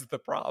is the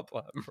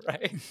problem,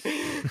 right?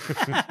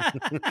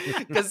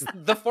 Because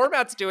the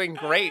format's doing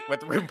great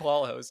with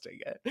RuPaul hosting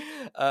it.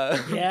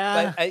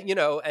 But,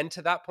 and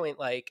to that point,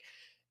 like,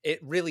 it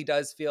really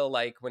does feel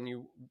like when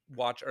you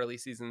watch early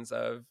seasons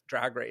of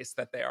Drag Race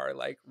that they are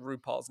like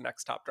RuPaul's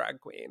next top drag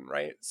queen,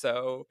 right?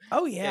 So,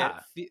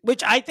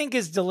 which I think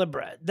is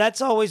deliberate. That's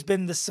always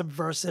been the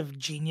subversive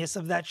genius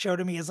of that show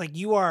to me. Is like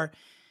you're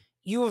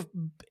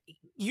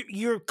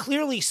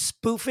clearly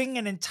spoofing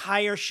an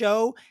entire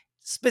show,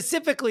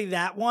 specifically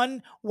that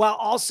one, while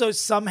also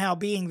somehow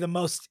being the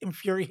most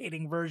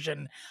infuriating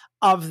version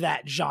of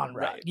that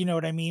genre. Right. You know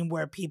what I mean?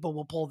 Where people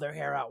will pull their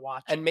hair out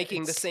watching. And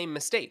making the same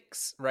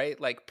mistakes, right?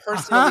 Like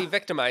personally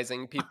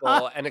victimizing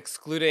people and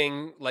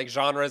excluding like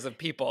genres of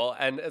people.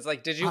 And it's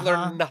like, did you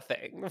learn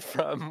nothing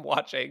from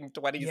watching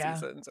 20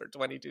 seasons or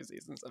 22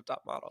 seasons of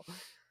Top Model?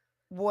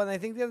 Well, and I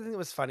think the other thing that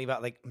was funny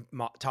about like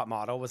Top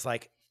Model was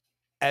like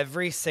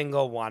every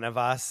single one of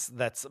us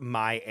that's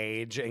my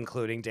age,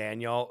 including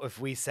Daniel,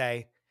 if we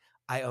say,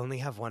 I only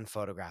have one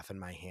photograph in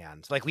my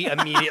hand, like we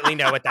immediately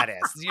know what that is.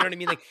 You know what I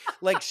mean?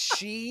 Like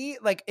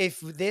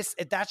if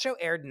that show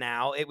aired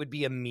now, it would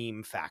be a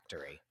meme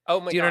factory. Oh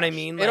my god! Do you know what I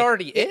mean? It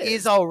already is. It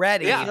is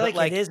already. Yeah, but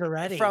like it is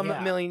already from a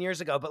million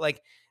years ago. But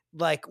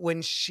like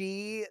when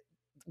she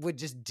would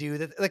just do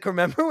that, like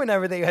remember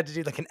whenever they had to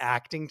do like an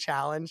acting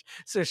challenge,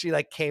 so she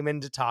like came in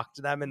to talk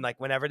to them, and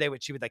like whenever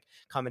she would like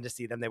come in to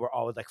see them, they were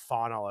all would like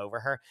fawn all over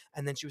her,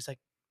 and then she was like,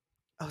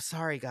 "Oh,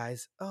 sorry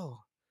guys. Oh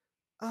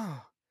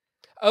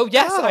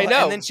yes, I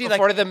know." And then she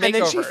before the makeovers, and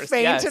then she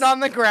fainted on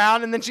the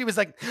ground, and then she was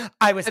like,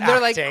 "I was," and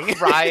they're acting. Like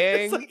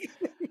crying.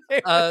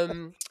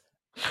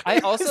 I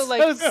also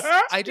like.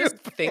 I just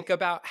think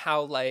about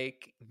how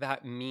like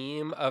that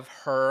meme of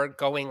her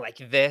going like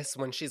this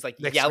when she's like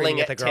yelling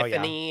at girl,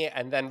 Tiffany,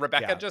 and then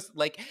Rebecca just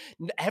like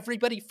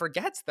everybody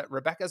forgets that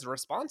Rebecca's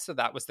response to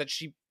that was that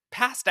she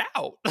passed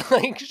out.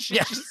 Like she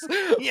just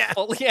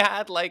fully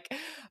had like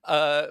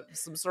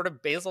some sort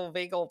of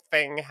vagal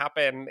thing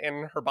happen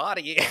in her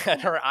body, and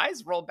her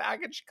eyes roll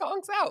back and she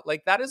conks out.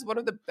 Like that is one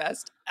of the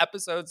best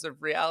episodes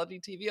of reality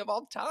TV of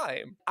all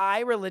time.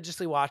 I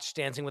religiously watched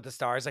Dancing with the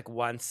Stars like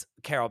once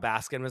Carol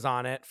Baskin was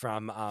on it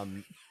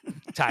from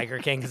Tiger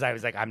King because I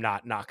was like, I'm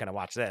not gonna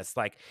watch this.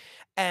 Like,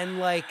 and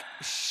like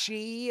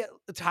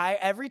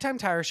every time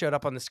Tyra showed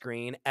up on the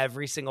screen,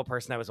 every single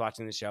person I was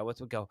watching the show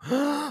with would go,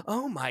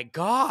 "Oh my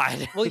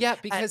god!" Well, yeah,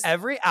 at because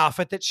every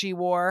outfit that she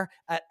wore,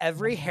 at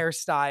every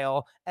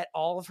hairstyle, at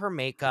all of her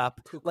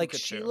makeup, like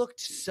she cuckoo. looked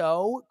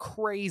so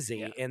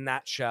crazy in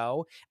that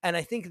show. And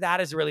I think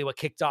that is really what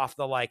kicked off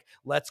the like,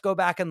 let's go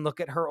back and look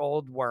at her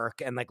old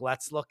work and like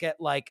let's look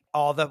at like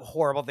all the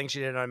horrible things she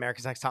did on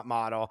America's Next Top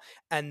Model,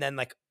 and then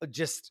like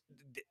just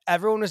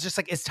everyone was just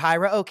like, is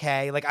Tyra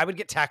okay? Like I would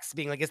get texts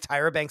being like, is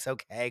Tyra Banks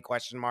okay? ?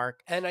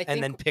 And I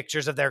think then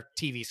pictures of their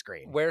TV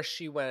screen. Where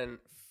she went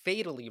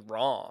fatally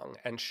wrong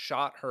and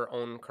shot her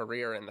own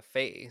career in the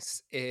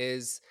face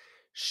is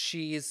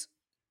she's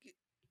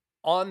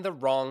on the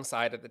wrong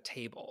side of the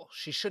table.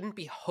 She shouldn't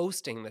be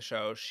hosting the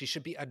show. She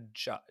should be a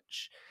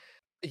judge.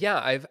 Yeah,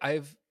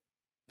 I've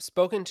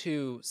spoken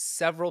to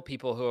several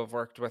people who have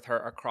worked with her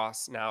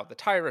across now the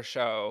Tyra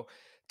show,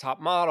 Top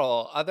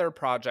Model, other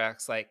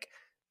projects, like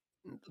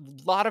a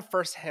lot of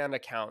firsthand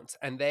accounts,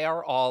 and they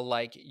are all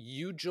like,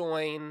 you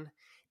join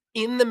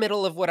in the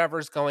middle of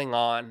whatever's going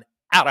on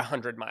at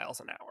 100 miles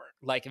an hour.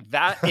 Like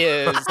that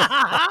is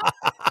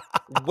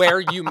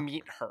where you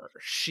meet her.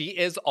 She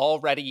is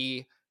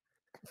already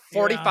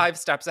 45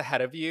 steps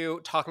ahead of you,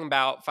 talking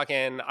about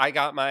fucking, I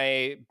got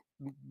my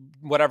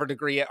whatever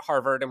degree at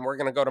Harvard and we're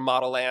going to go to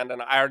Model Land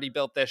and I already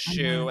built this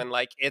shoe and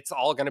like it's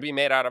all going to be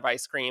made out of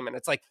ice cream, and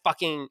it's like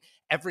fucking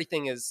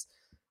everything is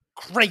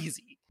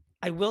crazy.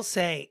 I will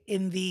say,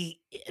 in the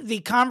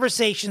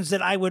conversations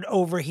that I would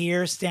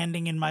overhear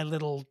standing in my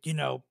little,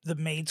 the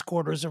maid's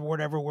quarters or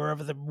whatever,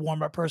 wherever the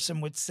warm-up person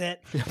would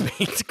sit,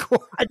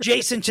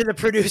 adjacent to the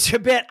producer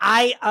bit,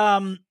 I,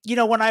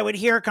 when I would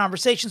hear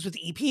conversations with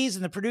the EPs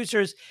and the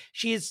producers,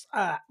 she is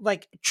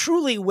like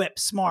truly whip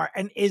smart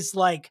and is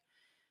like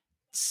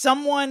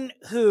someone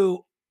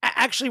who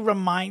actually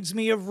reminds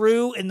me of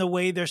Rue in the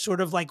way they're sort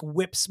of like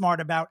whip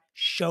smart about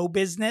show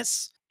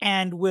business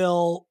and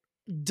will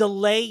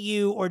delay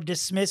you or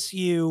dismiss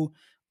you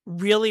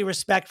really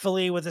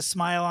respectfully with a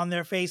smile on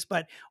their face,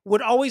 but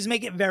would always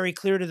make it very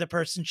clear to the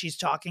person she's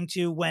talking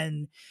to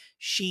when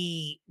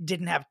she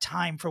didn't have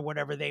time for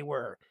whatever they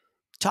were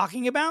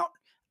talking about,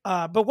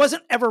 but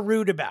wasn't ever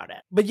rude about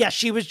it. But yeah,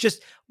 she was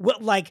just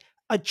like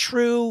a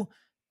true,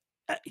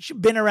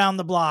 been around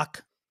the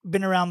block,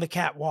 been around the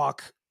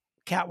catwalked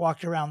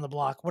around the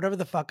block, whatever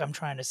the fuck I'm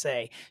trying to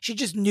say. She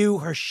just knew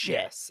her shit.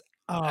 Yes.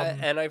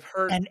 And I've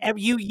heard, and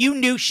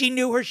she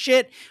knew her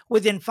shit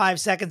within 5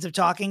 seconds of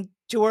talking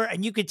to her,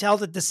 and you could tell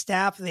that the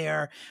staff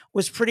there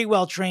was pretty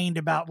well trained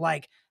about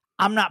like,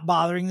 I'm not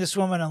bothering this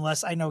woman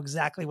unless I know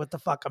exactly what the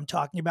fuck I'm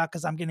talking about,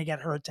 because I'm going to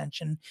get her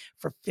attention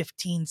for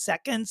 15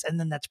 seconds, and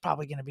then that's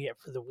probably going to be it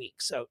for the week.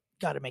 So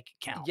got to make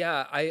it count.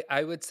 Yeah,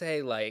 I would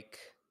say like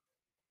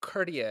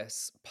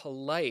courteous,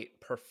 polite,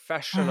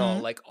 professional,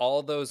 like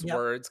all those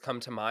words come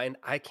to mind.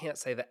 I can't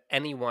say that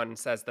anyone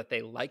says that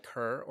they like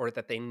her or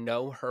that they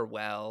know her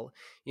well.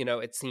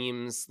 It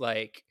seems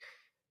like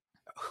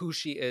who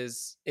she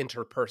is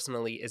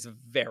interpersonally is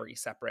very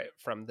separate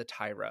from the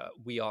Tyra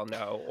we all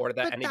know or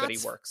that anybody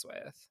works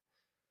with.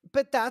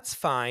 But that's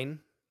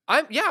fine.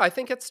 I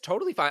think it's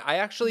totally fine. I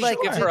actually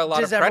give her a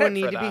lot of credit for that. Does everyone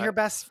need to be her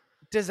best?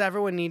 Does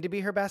everyone need to be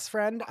her best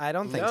friend? I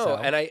don't think so.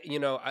 And I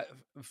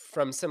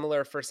from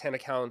similar firsthand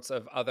accounts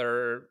of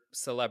other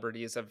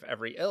celebrities of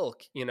every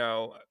ilk,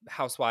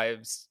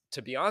 housewives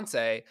to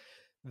Beyonce,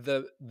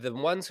 the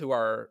ones who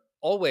are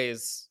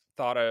always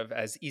thought of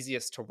as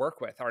easiest to work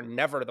with are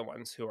never the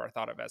ones who are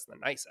thought of as the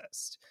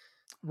nicest.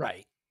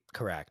 Right.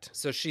 Correct.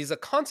 So she's a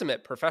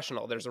consummate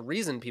professional. There's a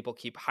reason people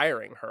keep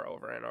hiring her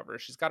over and over.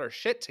 She's got her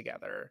shit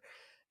together.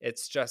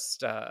 It's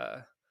just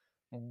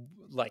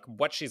like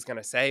what she's going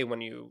to say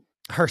when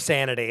her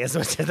sanity is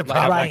what's the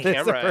problem. Right. The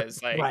camera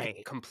is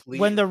like complete.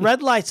 When the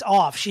red light's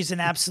off, she's an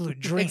absolute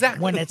dream.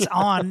 Exactly. When it's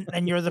on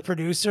and you're the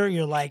producer,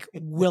 you're like,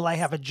 will I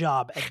have a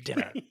job at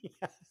dinner?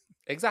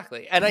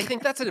 Exactly. And I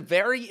think that's a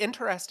very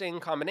interesting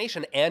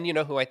combination. And you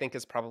know who I think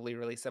is probably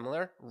really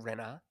similar?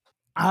 Rinna.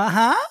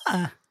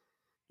 Uh-huh.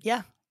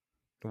 Yeah.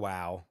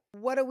 Wow.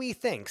 What do we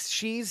think?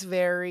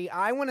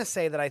 I want to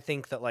say that I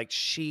think that like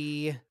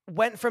she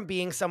went from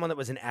being someone that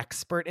was an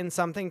expert in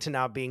something to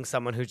now being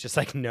someone who's just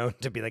like known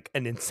to be like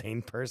an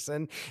insane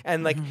person.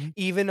 And like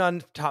even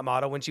on Top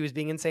Model, when she was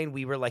being insane,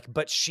 we were like,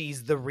 but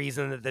she's the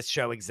reason that this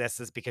show exists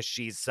is because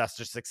she's such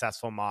a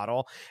successful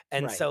model.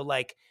 And so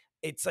like,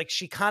 it's like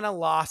she kind of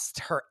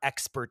lost her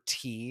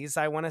expertise,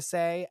 I want to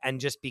say,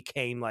 and just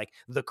became like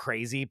the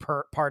crazy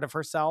part of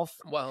herself.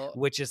 Well,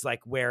 which is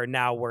like where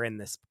now we're in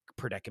this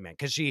predicament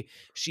because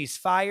she's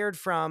fired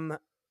from,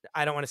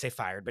 I don't want to say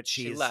fired, but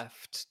she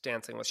left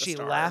Dancing with the Stars.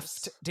 She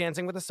left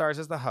Dancing with the Stars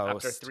as the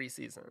host after 3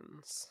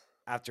 seasons.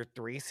 after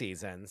 3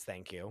 seasons,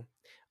 thank you.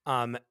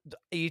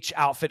 Each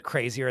outfit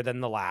crazier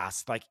than the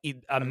last, like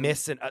a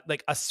miss and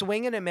like a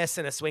swing and a miss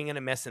and a swing and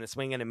a miss and a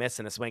swing and a miss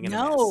and a swing and a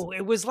miss. No,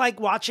 it was like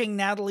watching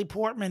Natalie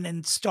Portman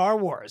in Star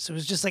Wars. It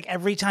was just like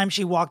every time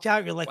she walked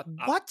out, you're like,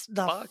 what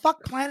the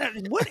fuck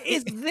planet? What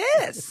is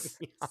this?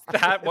 Is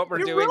that what we're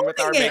doing with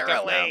our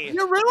makeup now?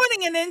 You're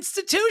ruining an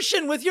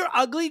institution with your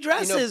ugly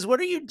dresses. What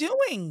are you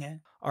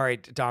doing? All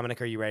right,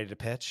 Dominic, are you ready to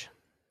pitch?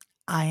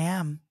 I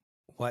am.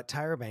 What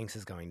Tyra Banks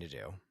is going to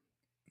do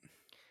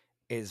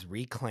is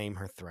reclaim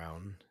her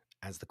throne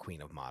as the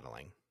queen of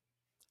modeling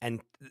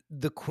and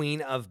the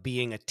queen of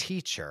being a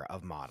teacher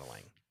of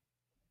modeling.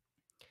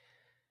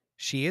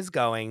 She is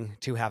going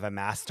to have a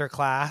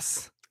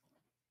masterclass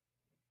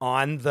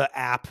on the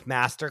app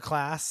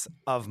masterclass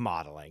of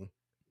modeling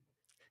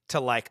to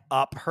like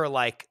up her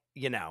like,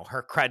 you know,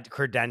 her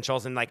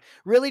credentials and like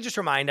really just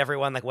remind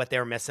everyone like what they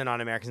were missing on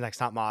America's Next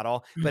Top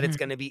Model, but it's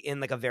going to be in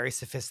like a very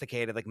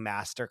sophisticated like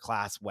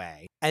masterclass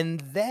way.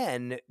 And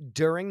then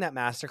during that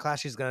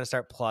masterclass, she's going to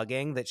start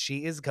plugging that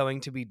she is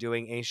going to be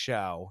doing a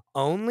show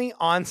only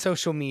on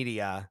social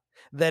media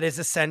that is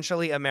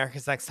essentially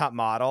America's Next Top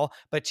Model,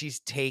 but she's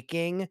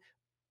taking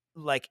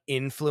like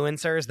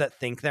influencers that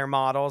think they're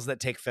models that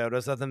take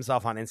photos of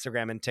themselves on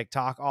Instagram and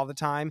TikTok all the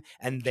time,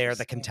 and they're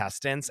the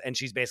contestants, and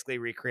she's basically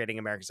recreating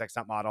America's Next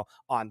Top Model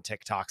on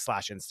TikTok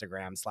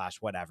 /Instagram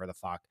 /whatever the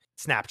fuck,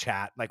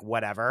 Snapchat, like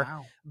whatever.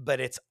 Wow. But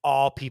it's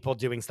all people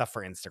doing stuff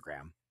for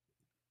Instagram.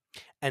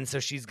 And so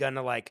she's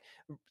gonna like,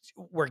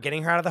 we're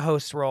getting her out of the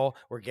host role,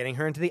 we're getting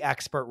her into the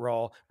expert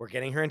role, we're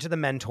getting her into the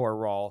mentor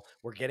role,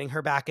 we're getting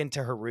her back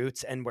into her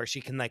roots, and where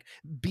she can like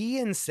be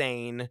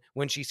insane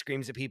when she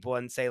screams at people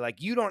and say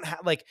like, you don't have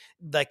like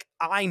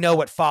I know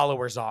what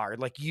followers are,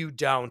 like you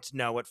don't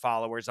know what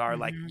followers are,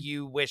 like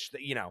you wish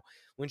that, you know,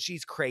 when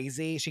she's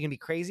crazy, she can be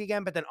crazy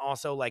again, but then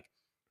also like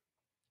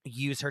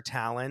use her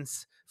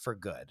talents for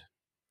good.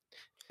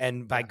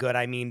 And by good,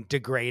 I mean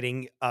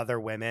degrading other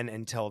women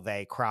until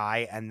they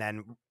cry and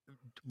then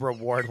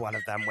reward one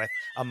of them with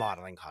a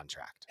modeling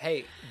contract.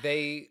 Hey,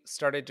 they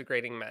started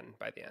degrading men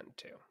by the end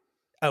too.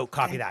 Oh,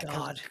 copy Thank that.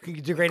 God.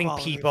 Degrading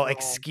Equality people. for all.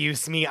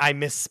 Excuse me, I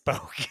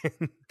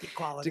misspoke.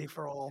 Equality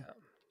for all.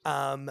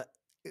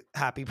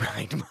 Happy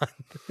Pride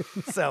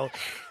Month. So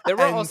there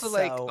were also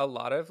like a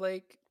lot of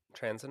like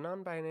trans and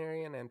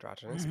non-binary and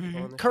androgynous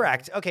people in the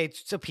correct. show. Okay,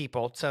 so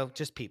people. So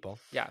just people.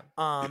 Yeah.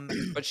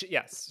 But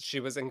she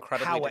was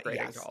incredibly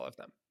degrading to all of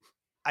them.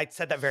 I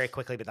said that very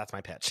quickly, but that's my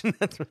pitch.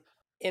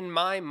 In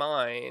my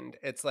mind,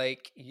 it's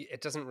like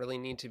it doesn't really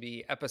need to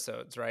be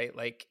episodes, right?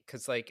 Like,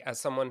 because like as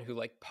someone who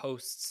like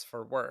posts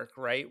for work,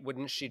 right?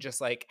 Wouldn't she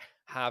just like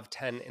have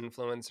 10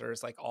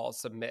 influencers like all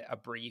submit a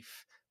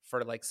brief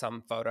for like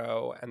some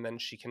photo, and then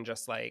she can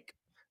just like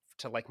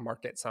to like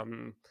market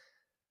some,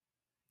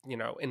 you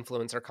know,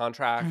 influencer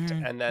contract,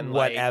 and then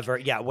whatever,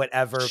 like,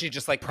 whatever she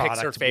just like picks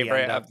her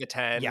favorite of the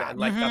 10, and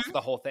like that's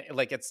the whole thing.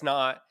 Like it's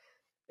not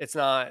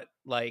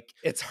like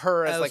it's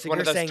her as like so one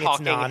of you're those saying it's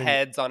talking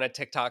heads on a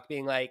TikTok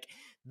being like,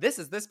 this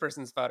is this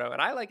person's photo,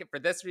 and I like it for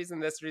this reason,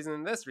 this reason,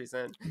 and this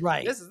reason.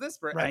 Right. This is this,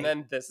 right. And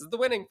then this is the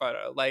winning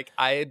photo. Like,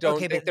 I don't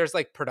think there's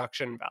like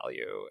production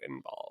value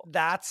involved.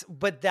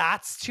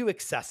 That's too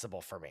accessible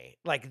for me.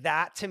 Like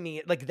that to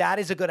me, like that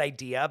is a good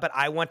idea, but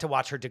I want to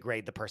watch her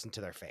degrade the person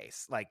to their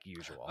face, like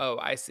usual. Oh,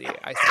 I see.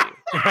 Like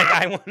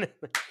I want to.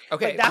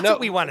 Okay, like, that's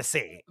what we want to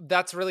see.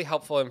 That's really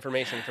helpful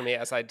information for me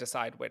as I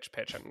decide which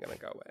pitch I'm going to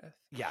go with.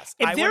 Yes.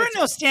 If there are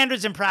no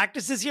standards and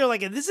practices here,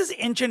 like if this is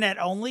internet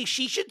only,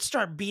 she should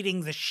start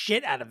beating the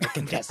shit out of the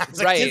contestants.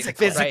 Like, right.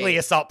 Physically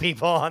assault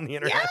people on the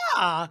internet.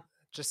 Yeah.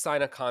 Just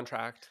sign a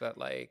contract that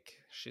like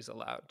she's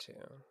allowed to.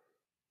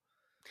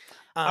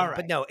 All right.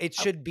 But no, it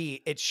should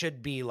be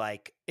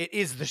like it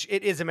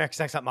is America's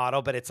Next Top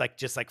Model, but it's like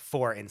just like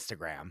for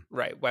Instagram,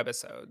 right?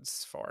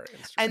 Webisodes for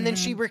Instagram, and then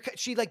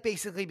she like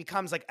basically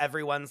becomes like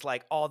everyone's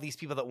like all these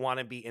people that want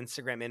to be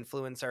Instagram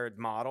influencer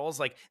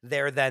models, like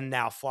they're then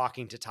now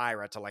flocking to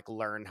Tyra to like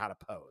learn how to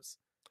pose.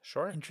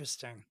 Sure,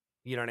 interesting.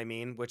 You know what I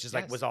mean? Which is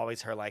like was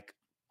always her like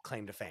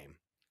claim to fame.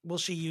 Will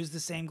she use the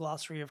same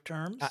glossary of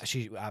terms?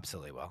 She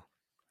absolutely will.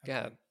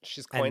 Yeah,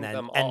 she's coined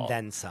them all, and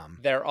then some.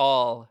 They're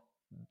all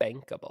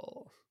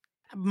bankable.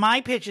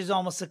 My pitch is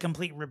almost a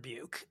complete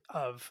rebuke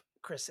of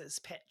Chris's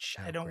pitch.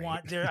 I don't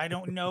want there. I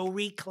don't know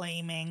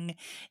reclaiming,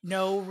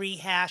 no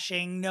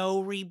rehashing,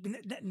 no.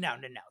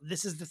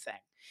 This is the thing.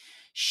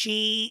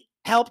 She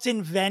helped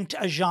invent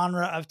a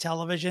genre of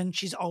television.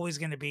 She's always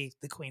going to be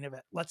the queen of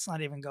it. Let's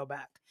not even go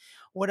back.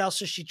 What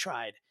else has she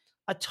tried?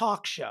 A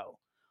talk show.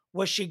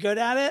 Was she good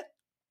at it?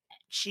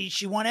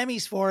 She won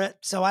Emmys for it.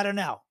 So I don't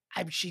know.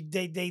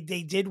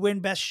 They did win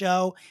Best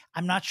Show.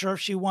 I'm not sure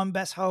if she won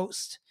Best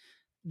Host.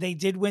 They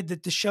did win.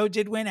 The show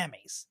did win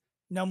Emmys.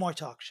 No more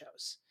talk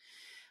shows.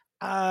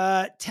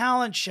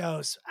 Talent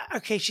shows.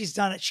 Okay, she's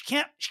done it. She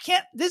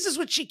can't. This is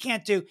what she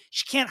can't do.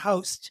 She can't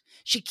host.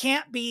 She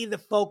can't be the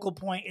focal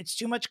point. It's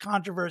too much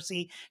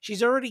controversy.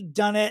 She's already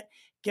done it.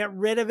 Get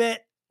rid of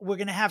it. We're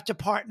going to have to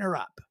partner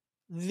up.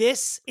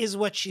 This is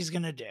what she's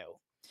going to do.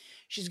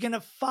 She's going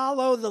to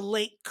follow the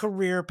late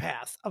career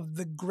path of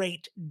the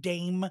great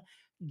Dame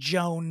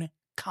Joan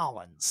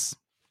Collins,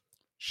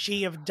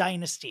 she of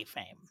Dynasty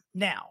fame.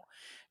 Now,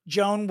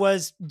 Joan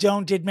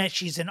did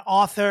mention she's an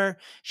author.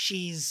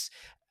 She's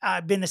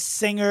been a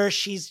singer.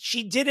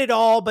 She did it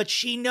all, but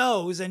she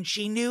knows, and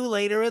she knew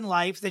later in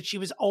life that she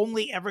was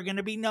only ever going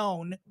to be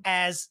known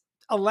as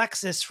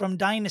Alexis from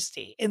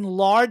Dynasty, in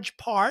large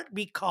part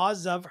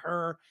because of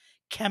her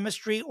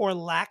chemistry or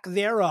lack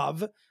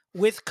thereof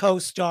with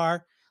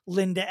co-star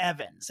Linda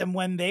Evans. And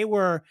when they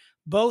were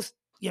both,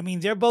 I mean,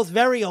 they're both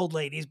very old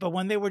ladies, but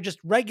when they were just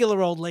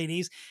regular old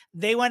ladies,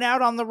 they went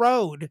out on the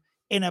road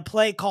in a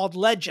play called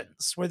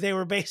Legends, where they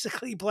were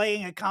basically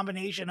playing a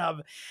combination of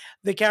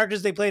the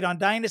characters they played on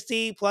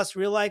Dynasty plus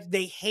real life.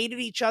 They hated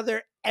each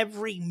other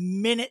every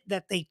minute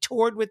that they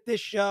toured with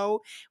this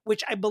show,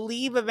 which I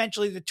believe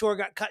eventually the tour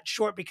got cut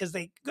short because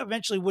they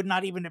eventually would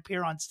not even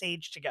appear on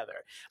stage together.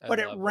 But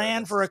it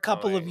ran for a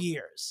couple of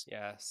years.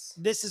 Yes.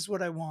 This is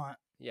what I want.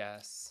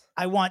 Yes.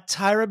 I want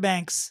Tyra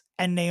Banks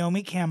and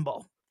Naomi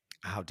Campbell.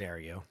 How dare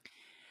you?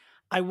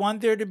 I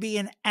want there to be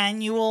an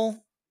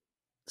annual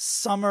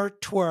summer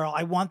twirl.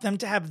 I want them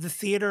to have the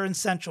theater in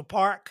Central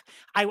Park.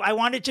 I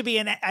want it to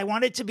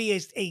be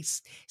a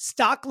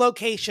stock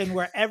location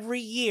where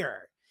every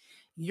year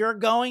you're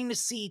going to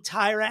see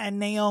Tyra and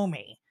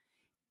Naomi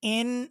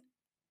in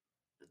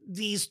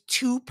these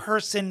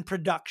 2-person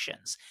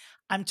productions.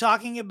 I'm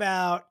talking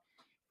about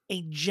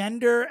a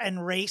gender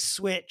and race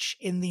switch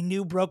in the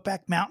new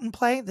Brokeback Mountain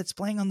play that's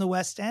playing on the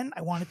West End.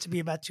 I want it to be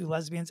about 2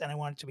 lesbians, and I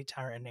want it to be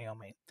Tyra and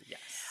Naomi. Yes.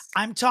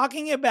 I'm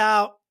talking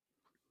about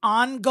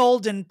On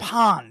Golden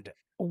Pond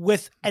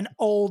with an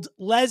old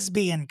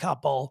lesbian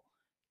couple,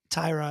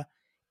 Tyra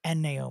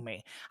and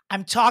Naomi.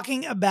 I'm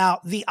talking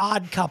about The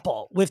Odd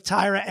Couple with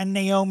Tyra and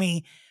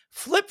Naomi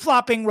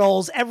flip-flopping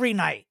roles every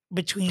night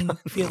between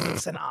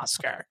Felix and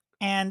Oscar.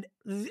 And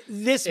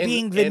this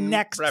being the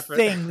next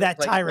thing that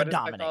Tyra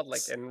dominates. Called?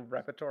 Like in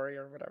repertory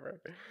or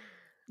whatever.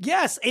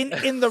 Yes, in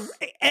the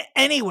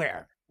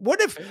anywhere. What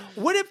if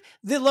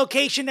the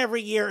location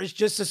every year is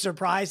just a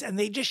surprise and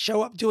they just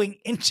show up doing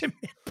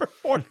intimate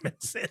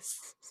performances?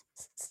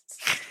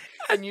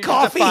 And you need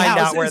to find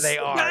out where they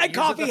are. At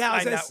coffee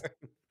houses.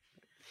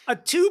 A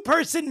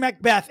 2-person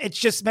Macbeth. It's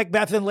just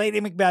Macbeth and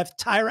Lady Macbeth,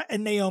 Tyra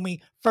and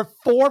Naomi for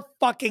 4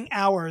 fucking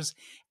hours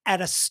at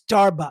a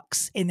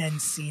Starbucks in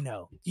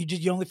Encino.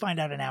 You only find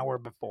out an hour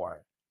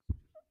before.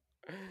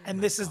 And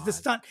this is the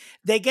stunt.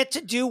 They get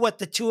to do what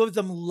the 2 of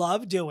them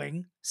love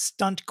doing,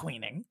 stunt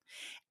queening,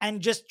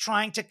 and just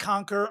trying to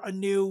conquer a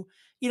new,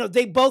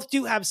 they both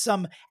do have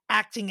some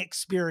acting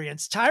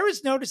experience.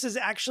 Tyra's Notice is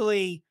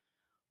actually,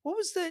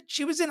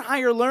 she was in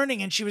Higher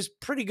Learning and she was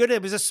pretty good.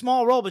 It was a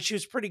small role, but she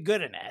was pretty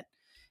good in it.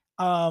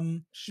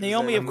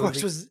 Naomi, of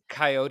course, was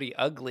Coyote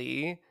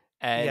Ugly.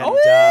 And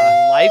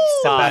Life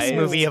Size, the best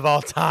movie of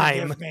all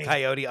time,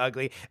 Coyote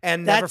Ugly,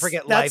 and never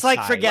forget Life Size. That's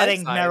like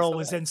forgetting Meryl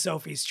was in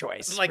Sophie's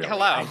Choice. Like, really.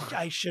 hello,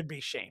 I should be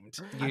shamed.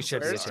 You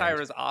should. Where's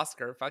Tyra's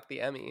Oscar? Fuck the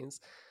Emmys.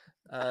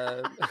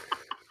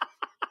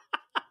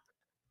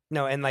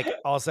 No, and like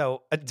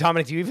also,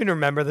 Dominic, do you even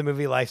remember the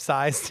movie Life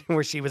Size,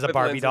 where she was a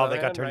Barbie doll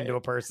that got turned into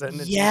a person?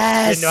 And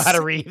yes, she didn't know how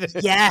to read.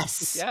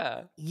 Yes,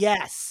 yeah,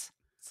 yes.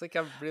 It's like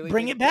a really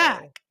bring it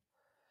back.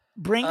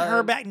 Bring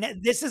her back.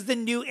 This is the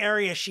new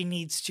area she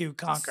needs to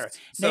conquer.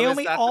 So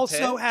Naomi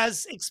also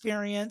has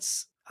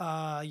experience.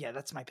 Yeah,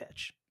 that's my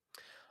pitch.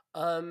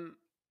 And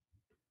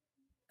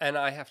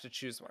I have to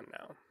choose one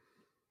now.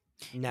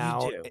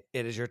 Now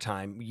it is your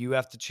time. You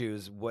have to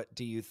choose. What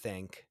do you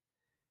think?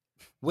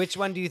 Which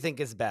one do you think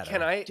is better?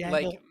 Can I,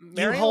 Daniel,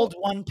 you hold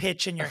one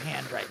pitch in your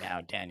hand right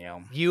now,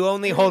 Daniel. You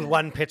only hold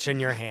one pitch in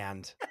your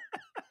hand.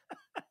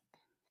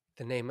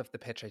 The name of the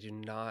pitch I do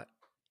not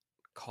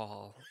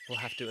call will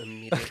have to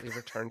immediately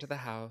return to the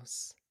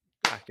house,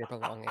 pack your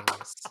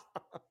belongings,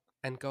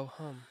 and go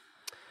home.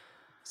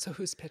 So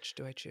whose pitch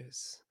do I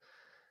choose?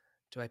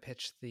 Do I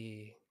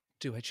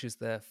choose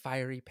the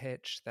fiery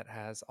pitch that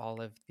has all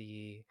of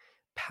the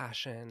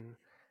passion,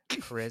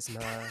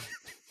 charisma,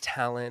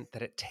 talent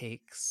that it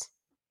takes?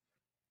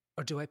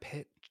 Or do I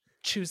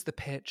choose the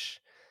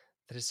pitch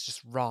that is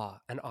just raw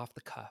and off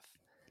the cuff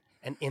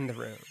and in the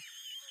room?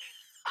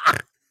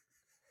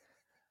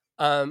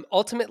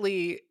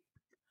 Ultimately,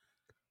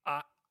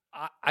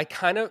 I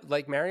kind of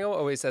like Mario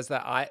always says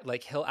that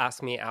he'll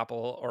ask me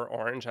apple or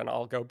orange and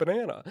I'll go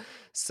banana.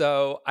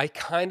 So I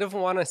kind of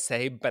want to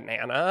say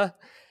banana,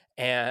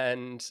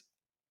 and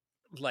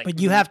but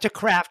you have to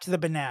craft the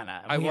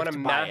banana. I want to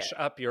mash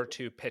up your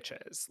 2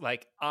 pitches.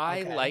 Like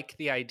I like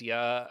the idea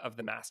of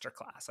the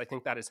masterclass. I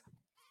think that is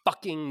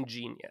fucking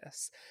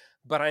genius.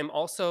 But I'm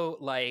also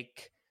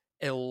like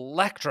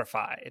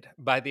electrified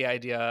by the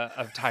idea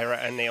of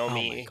Tyra and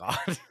Naomi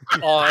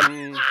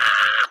on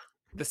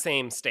the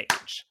same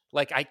stage.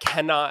 Like I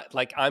cannot,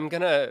 like I'm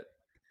gonna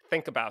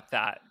think about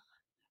that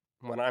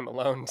when I'm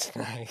alone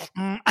tonight.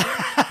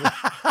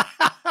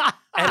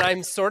 And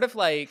I'm sort of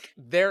like,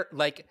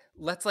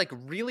 let's like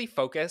really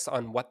focus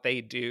on what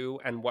they do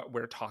and what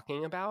we're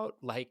talking about.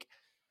 Like,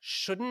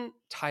 shouldn't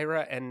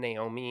Tyra and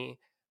Naomi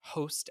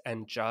host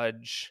and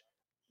judge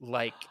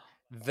like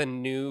the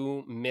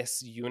new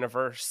Miss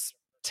Universe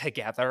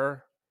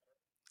together.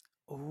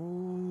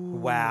 Ooh.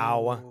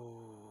 Wow.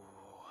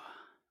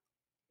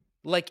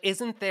 Like,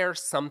 isn't there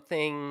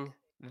something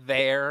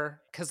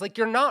there? Because, like,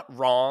 you're not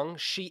wrong.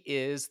 She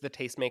is the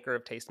tastemaker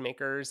of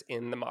tastemakers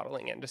in the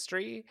modeling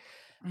industry,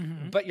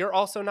 but you're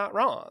also not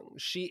wrong.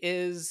 She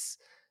is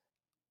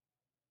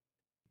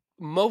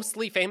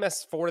mostly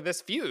famous for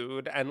this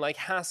feud and, like,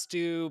 has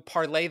to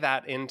parlay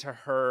that into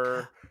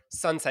her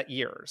sunset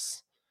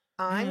years.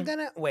 I'm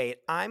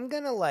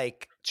gonna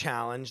like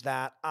challenge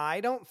that.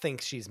 I don't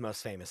think she's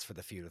most famous for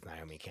the feud with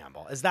Naomi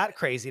Campbell. Is that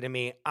crazy to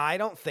me?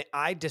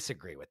 I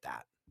disagree with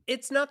that.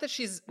 It's not that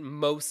she's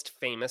most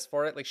famous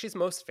for it. Like, she's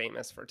most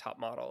famous for Top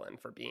Model and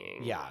for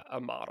being a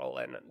model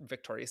and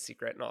Victoria's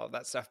Secret and all of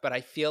that stuff. But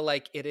I feel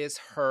like it is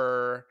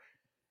her.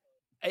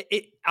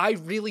 I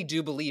really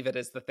do believe it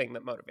is the thing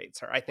that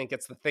motivates her. I think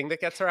it's the thing that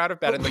gets her out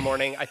of bed in the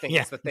morning. I think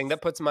it's the thing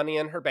that puts money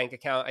in her bank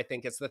account. I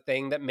think it's the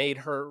thing that made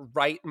her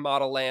write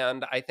Model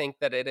Land. I think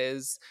that it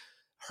is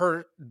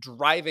her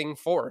driving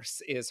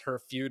force is her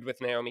feud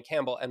with Naomi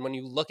Campbell. And when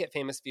you look at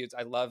famous feuds,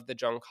 I love the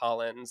Joan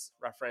Collins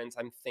reference.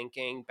 I'm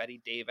thinking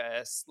Bette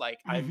Davis, like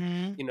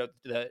I'm, you know,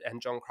 and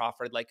Joan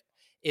Crawford. Like,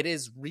 it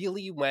is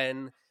really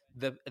when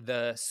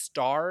the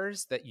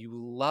stars that you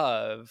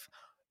love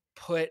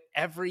put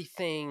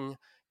everything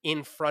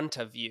in front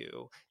of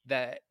you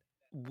that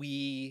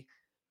we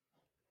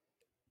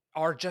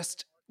are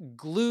just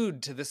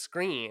glued to the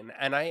screen.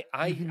 And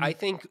I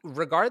think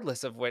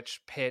regardless of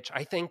which pitch,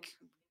 I think,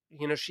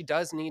 you know, she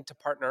does need to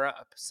partner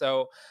up.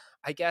 So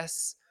I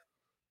guess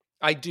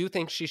I do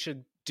think she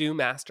should do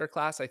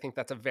Masterclass. I think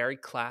that's a very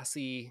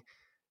classy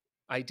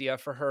idea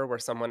for her where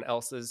someone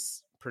else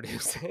is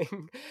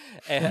producing.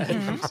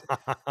 And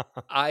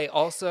I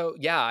also,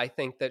 I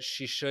think that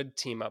she should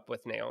team up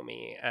with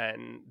Naomi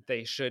and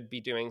they should be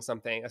doing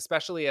something,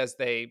 especially as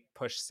they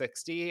push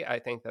 60. I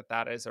think that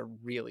that is a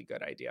really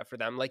good idea for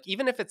them. Like,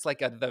 even if it's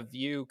like a The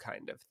View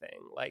kind of thing,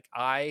 like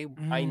I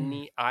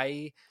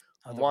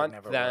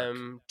want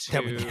them to.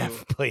 That would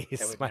never, please.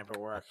 That would never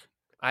work.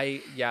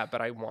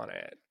 But I want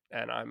it.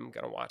 And I'm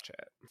gonna watch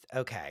it.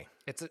 Okay.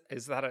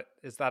 Is that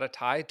a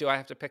tie? Do I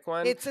have to pick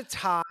one? It's a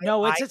tie.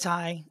 No, it's a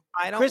tie.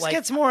 I don't. Chris like,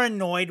 gets more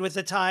annoyed with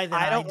a tie than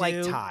I do. I don't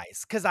like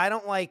ties because I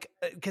don't like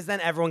because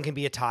then everyone can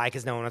be a tie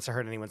because no one wants to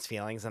hurt anyone's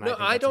feelings. And no,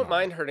 I don't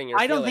mind hurting your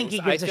feelings. I don't think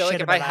he gives a feel shit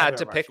like if I about had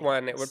either to of pick our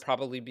one, it feelings. would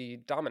probably be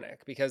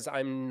Dominic because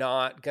I'm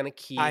not gonna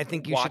keep. I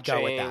think you should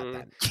go with that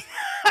then.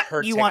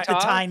 Her you want the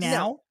tie TikToks.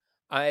 now?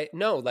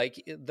 No,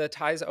 like the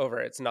tie's over.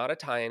 It's not a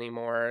tie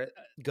anymore.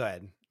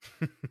 Good.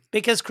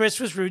 Because Chris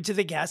was rude to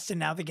the guest, and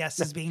now the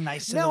guest is being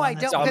nice to the No, one I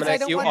that's don't. Because I Dominic,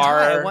 don't you want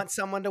tie. I are- want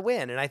someone to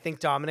win, and I think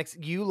Dominic's.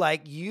 You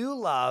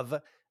love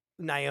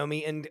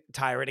Naomi and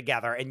Tyra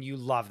together, and you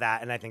love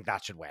that, and I think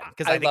that should win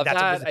because I think love that's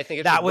that. I think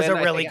it that should was win.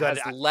 a really I think good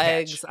it has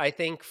legs. pitch. I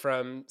think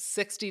from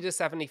 60 to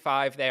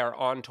 75, they are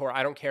on tour.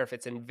 I don't care if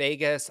it's in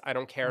Vegas. I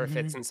don't care if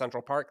it's in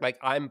Central Park. Like,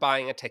 I'm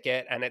buying a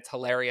ticket and it's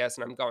hilarious,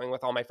 and I'm going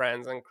with all my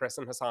friends, and Chris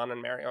and Hassan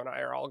and Mario and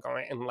I are all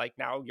going. And like,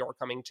 now you're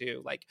coming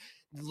too. Like,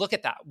 look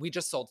at that. We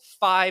just sold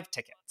 5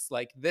 tickets.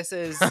 Like, this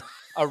is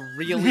a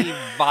really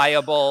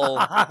viable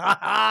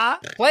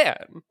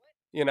plan,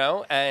 you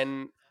know?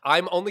 And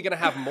I'm only going to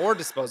have more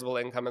disposable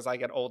income as I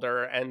get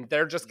older, and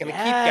they're just going to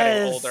keep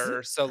getting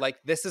older. So, like,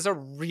 this is a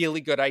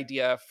really good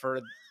idea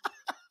for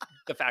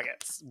the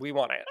faggots. We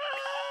want it.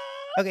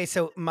 Okay,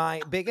 so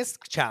my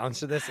biggest challenge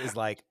to this is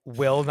like,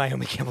 will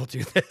Naomi Campbell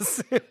do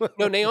this?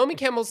 No, Naomi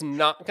Campbell's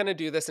not going to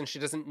do this, and she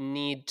doesn't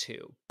need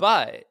to.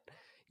 But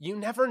you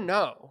never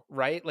know,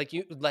 right?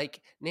 Like,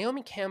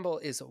 Naomi Campbell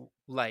is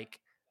like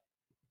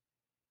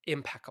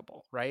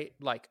impeccable, right?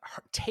 Like,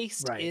 her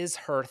taste is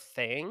her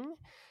thing.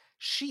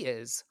 She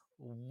is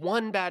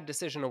one bad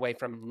decision away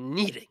from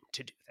needing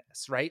to do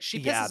this, right?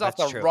 She pisses off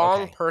the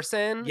wrong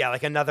person. Yeah,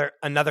 like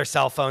another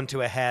cell phone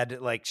to a head.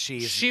 Like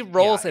she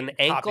rolls an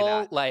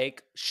ankle.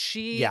 Like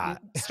she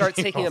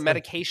starts taking a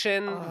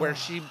medication where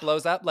she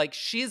blows up. Like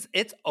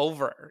it's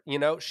over. You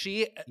know,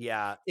 she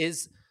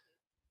is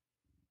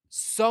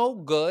so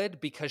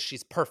good because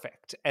she's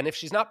perfect. And if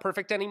she's not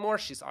perfect anymore,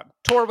 she's on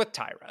tour with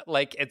Tyra.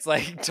 Like, it's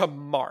like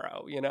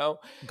tomorrow, you know?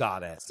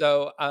 Got it.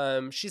 So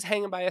she's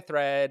hanging by a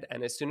thread,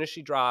 and as soon as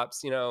she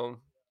drops, you know,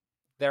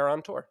 they're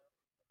on tour.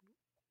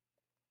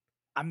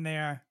 I'm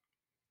there.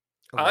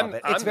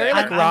 It's very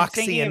like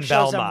Roxy and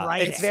Velma.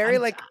 Right. It's very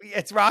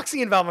it's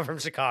Roxy and Velma from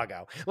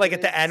Chicago. Like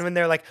at the end when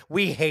they're like,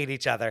 we hate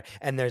each other,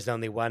 and there's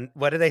only one.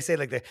 What do they say?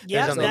 Like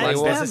there's only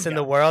one business in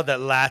the world that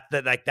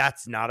like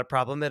that's not a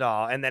problem at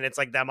all. And then it's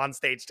like them on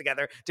stage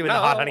together doing the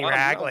hot honey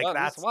rag.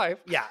 That's wife.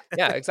 Yeah,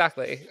 yeah,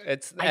 exactly. I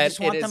just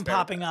want them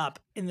popping up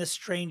in the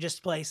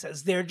strangest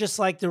places. They're just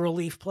like the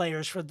relief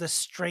players for the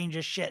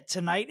strangest shit.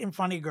 Tonight in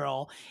Funny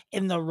Girl,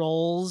 in the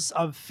roles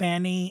of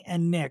Fanny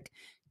and Nick,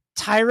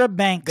 Tyra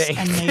Banks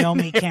and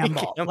Naomi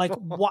Campbell. Like,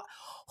 what?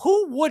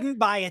 Who wouldn't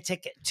buy a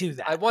ticket to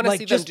that? I want to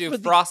see them do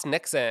Frost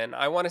Nixon.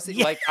 I want to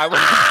see I want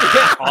to see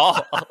it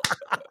all.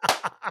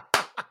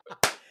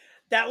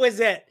 That was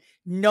it.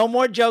 No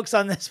more jokes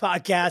on this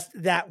podcast.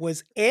 That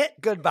was it.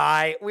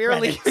 Goodbye. We're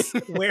leaving.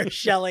 Where's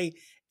Shelley?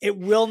 It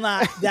will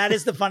not. That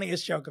is the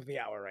funniest joke of the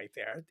hour right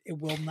there. It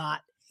will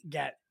not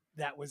get.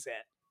 That was it.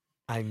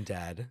 I'm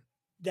dead.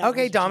 That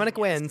Okay, was Dominic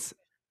genius. wins.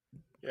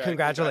 Yeah,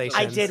 Congratulations.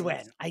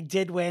 I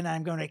did win.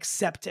 I'm going to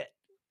accept it.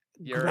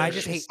 I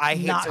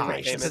hate not ties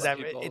gracious.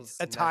 because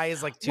a tie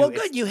is like two. Well,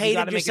 good. You hated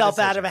gotta make a yourself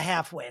out of a decision.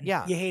 half win.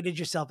 Yeah. You hated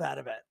yourself out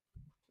of it.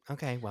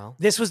 Okay, well.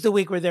 This was the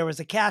week where there was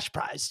a cash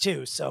prize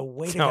too. So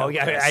wait. Oh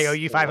yeah, Chris. I owe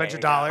you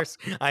 $500.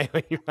 I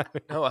owe you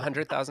No,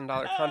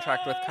 $100,000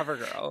 contract with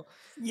CoverGirl.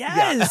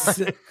 Yes.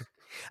 Yeah.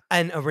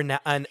 and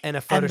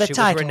a photo the shoot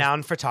title. with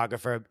renowned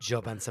photographer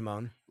Jill Ben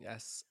Simone.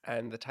 Yes,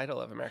 and the title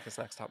of America's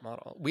Next Top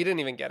Model. We didn't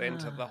even get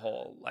into the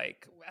whole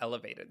like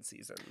elevated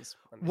seasons.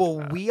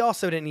 Well, we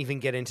also didn't even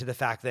get into the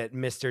fact that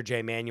Mr.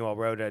 J. Manuel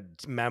wrote a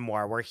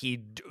memoir where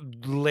he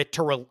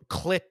literally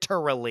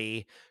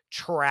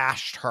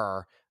trashed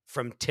her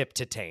from tip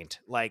to taint,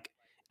 like,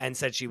 and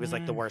said she was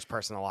like the worst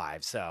person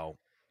alive. So,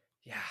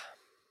 yeah.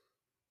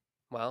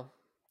 Well,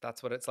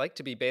 that's what it's like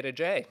to be Beta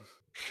J.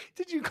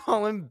 Did you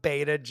call him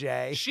Beta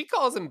J? She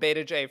calls him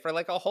Beta J for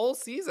like a whole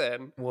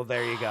season. Well,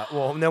 there you go.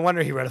 Well, no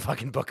wonder he wrote a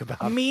fucking book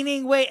about it.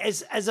 Meaning, wait,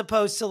 as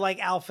opposed to like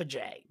Alpha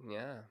J.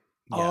 Yeah.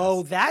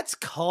 Oh, that's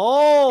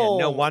cold.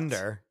 Yeah, no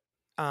wonder.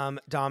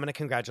 Dominic,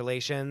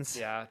 congratulations.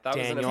 Yeah, that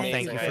was Daniel, an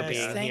amazing thank you for idea.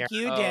 being Thank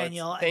here. you,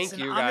 Daniel. Thank it's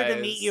you, an honor to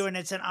guys. meet you, and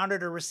it's an honor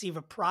to receive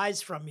a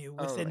prize from you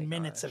Oh within my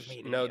minutes gosh. of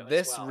meeting No, you.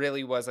 this as well.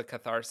 really was a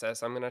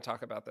catharsis. I'm going to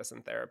talk about this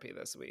in therapy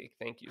this week.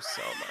 Thank you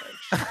so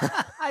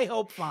much. I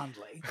hope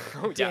fondly.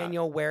 Oh, yeah.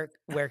 Daniel, where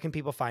can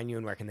people find you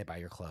and where can they buy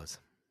your clothes?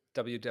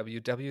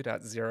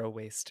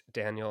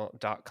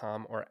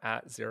 www.zerowastedaniel.com or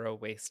at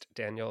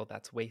zerowastedaniel.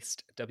 That's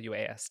waste,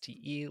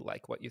 W-A-S-T-E,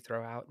 like what you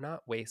throw out,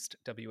 not waste,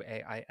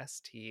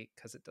 W-A-I-S-T,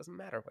 because it doesn't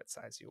matter what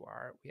size you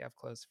are. We have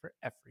clothes for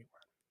everyone.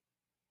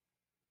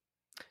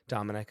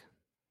 Dominic.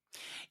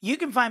 You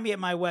can find me at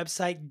my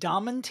website,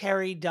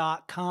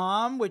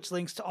 dominterry.com, which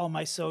links to all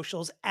my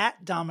socials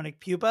at Dominic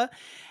Pupa.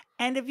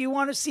 And if you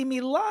want to see me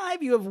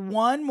live, you have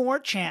one more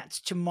chance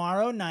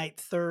tomorrow night,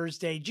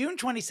 Thursday, June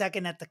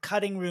 22nd at the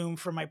Cutting Room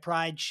for my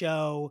Pride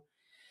show,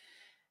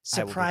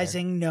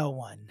 Surprising No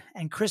One.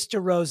 And Krista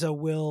Rosa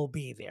will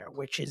be there,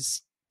 which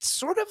is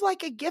sort of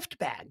like a gift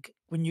bag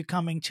when you're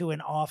coming to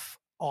an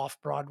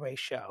off-Broadway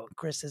show.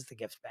 Chris is the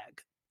gift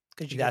bag.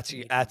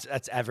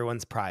 That's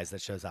everyone's prize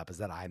that shows up is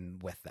that I'm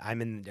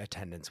in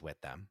attendance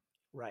with them.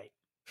 Right.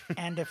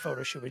 And a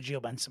photo shoot with Jill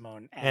Ben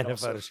Simone and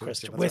also a photo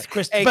shoot with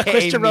Krista. AKA But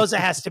Krista me. Rosa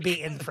has to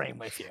be in frame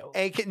with you.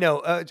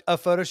 A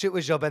photo shoot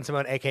with Jill Ben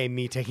Simone, aka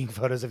me taking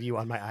photos of you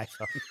on my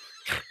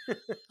iPhone.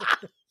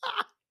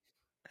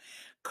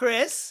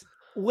 Chris,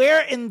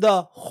 where in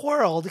the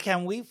world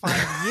can we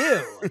find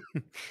you?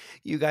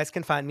 You guys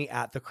can find me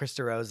at the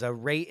Krista Rosa.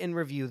 Rate and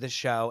review the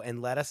show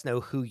and let us know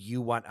who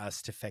you want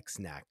us to fix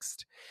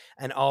next.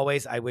 And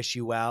always, I wish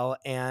you well.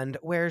 And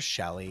where's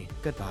Shelley?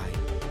 Goodbye.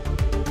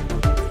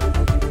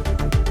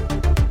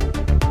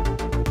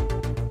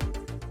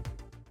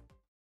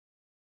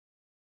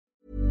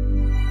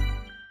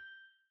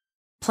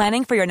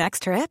 Planning for your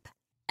next trip?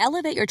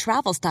 Elevate your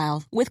travel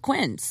style with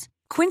Quince.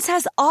 Quince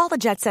has all the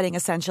jet-setting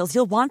essentials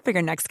you'll want for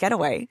your next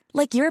getaway,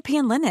 like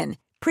European linen,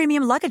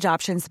 premium luggage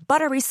options,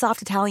 buttery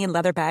soft Italian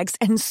leather bags,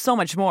 and so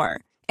much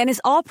more. And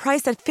is all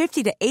priced at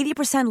 50 to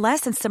 80%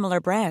 less than similar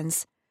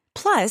brands.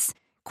 Plus,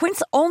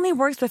 Quince only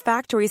works with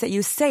factories that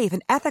use safe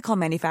and ethical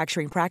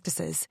manufacturing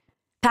practices.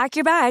 Pack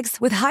your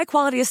bags with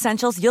high-quality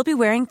essentials you'll be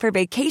wearing for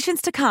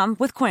vacations to come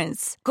with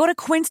Quince. Go to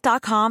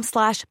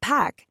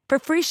quince.com/pack for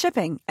free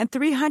shipping and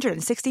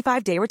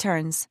 365-day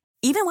returns.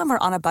 Even when we're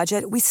on a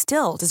budget, we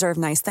still deserve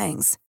nice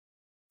things.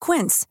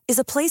 Quince is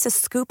a place to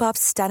scoop up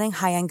stunning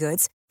high-end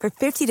goods for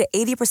 50 to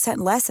 80%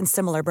 less than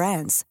similar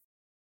brands.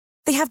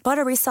 They have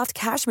buttery soft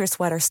cashmere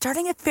sweaters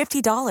starting at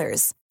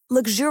 $50,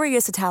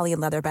 luxurious Italian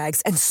leather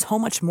bags, and so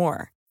much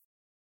more.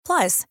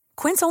 Plus,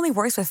 Quince only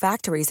works with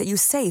factories that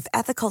use safe,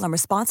 ethical, and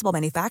responsible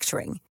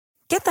manufacturing.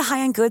 Get the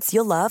high-end goods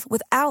you'll love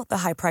without the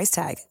high price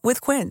tag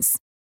with Quince.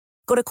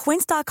 Go to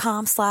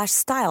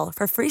quince.com/style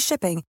for free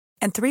shipping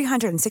and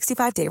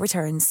 365-day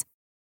returns.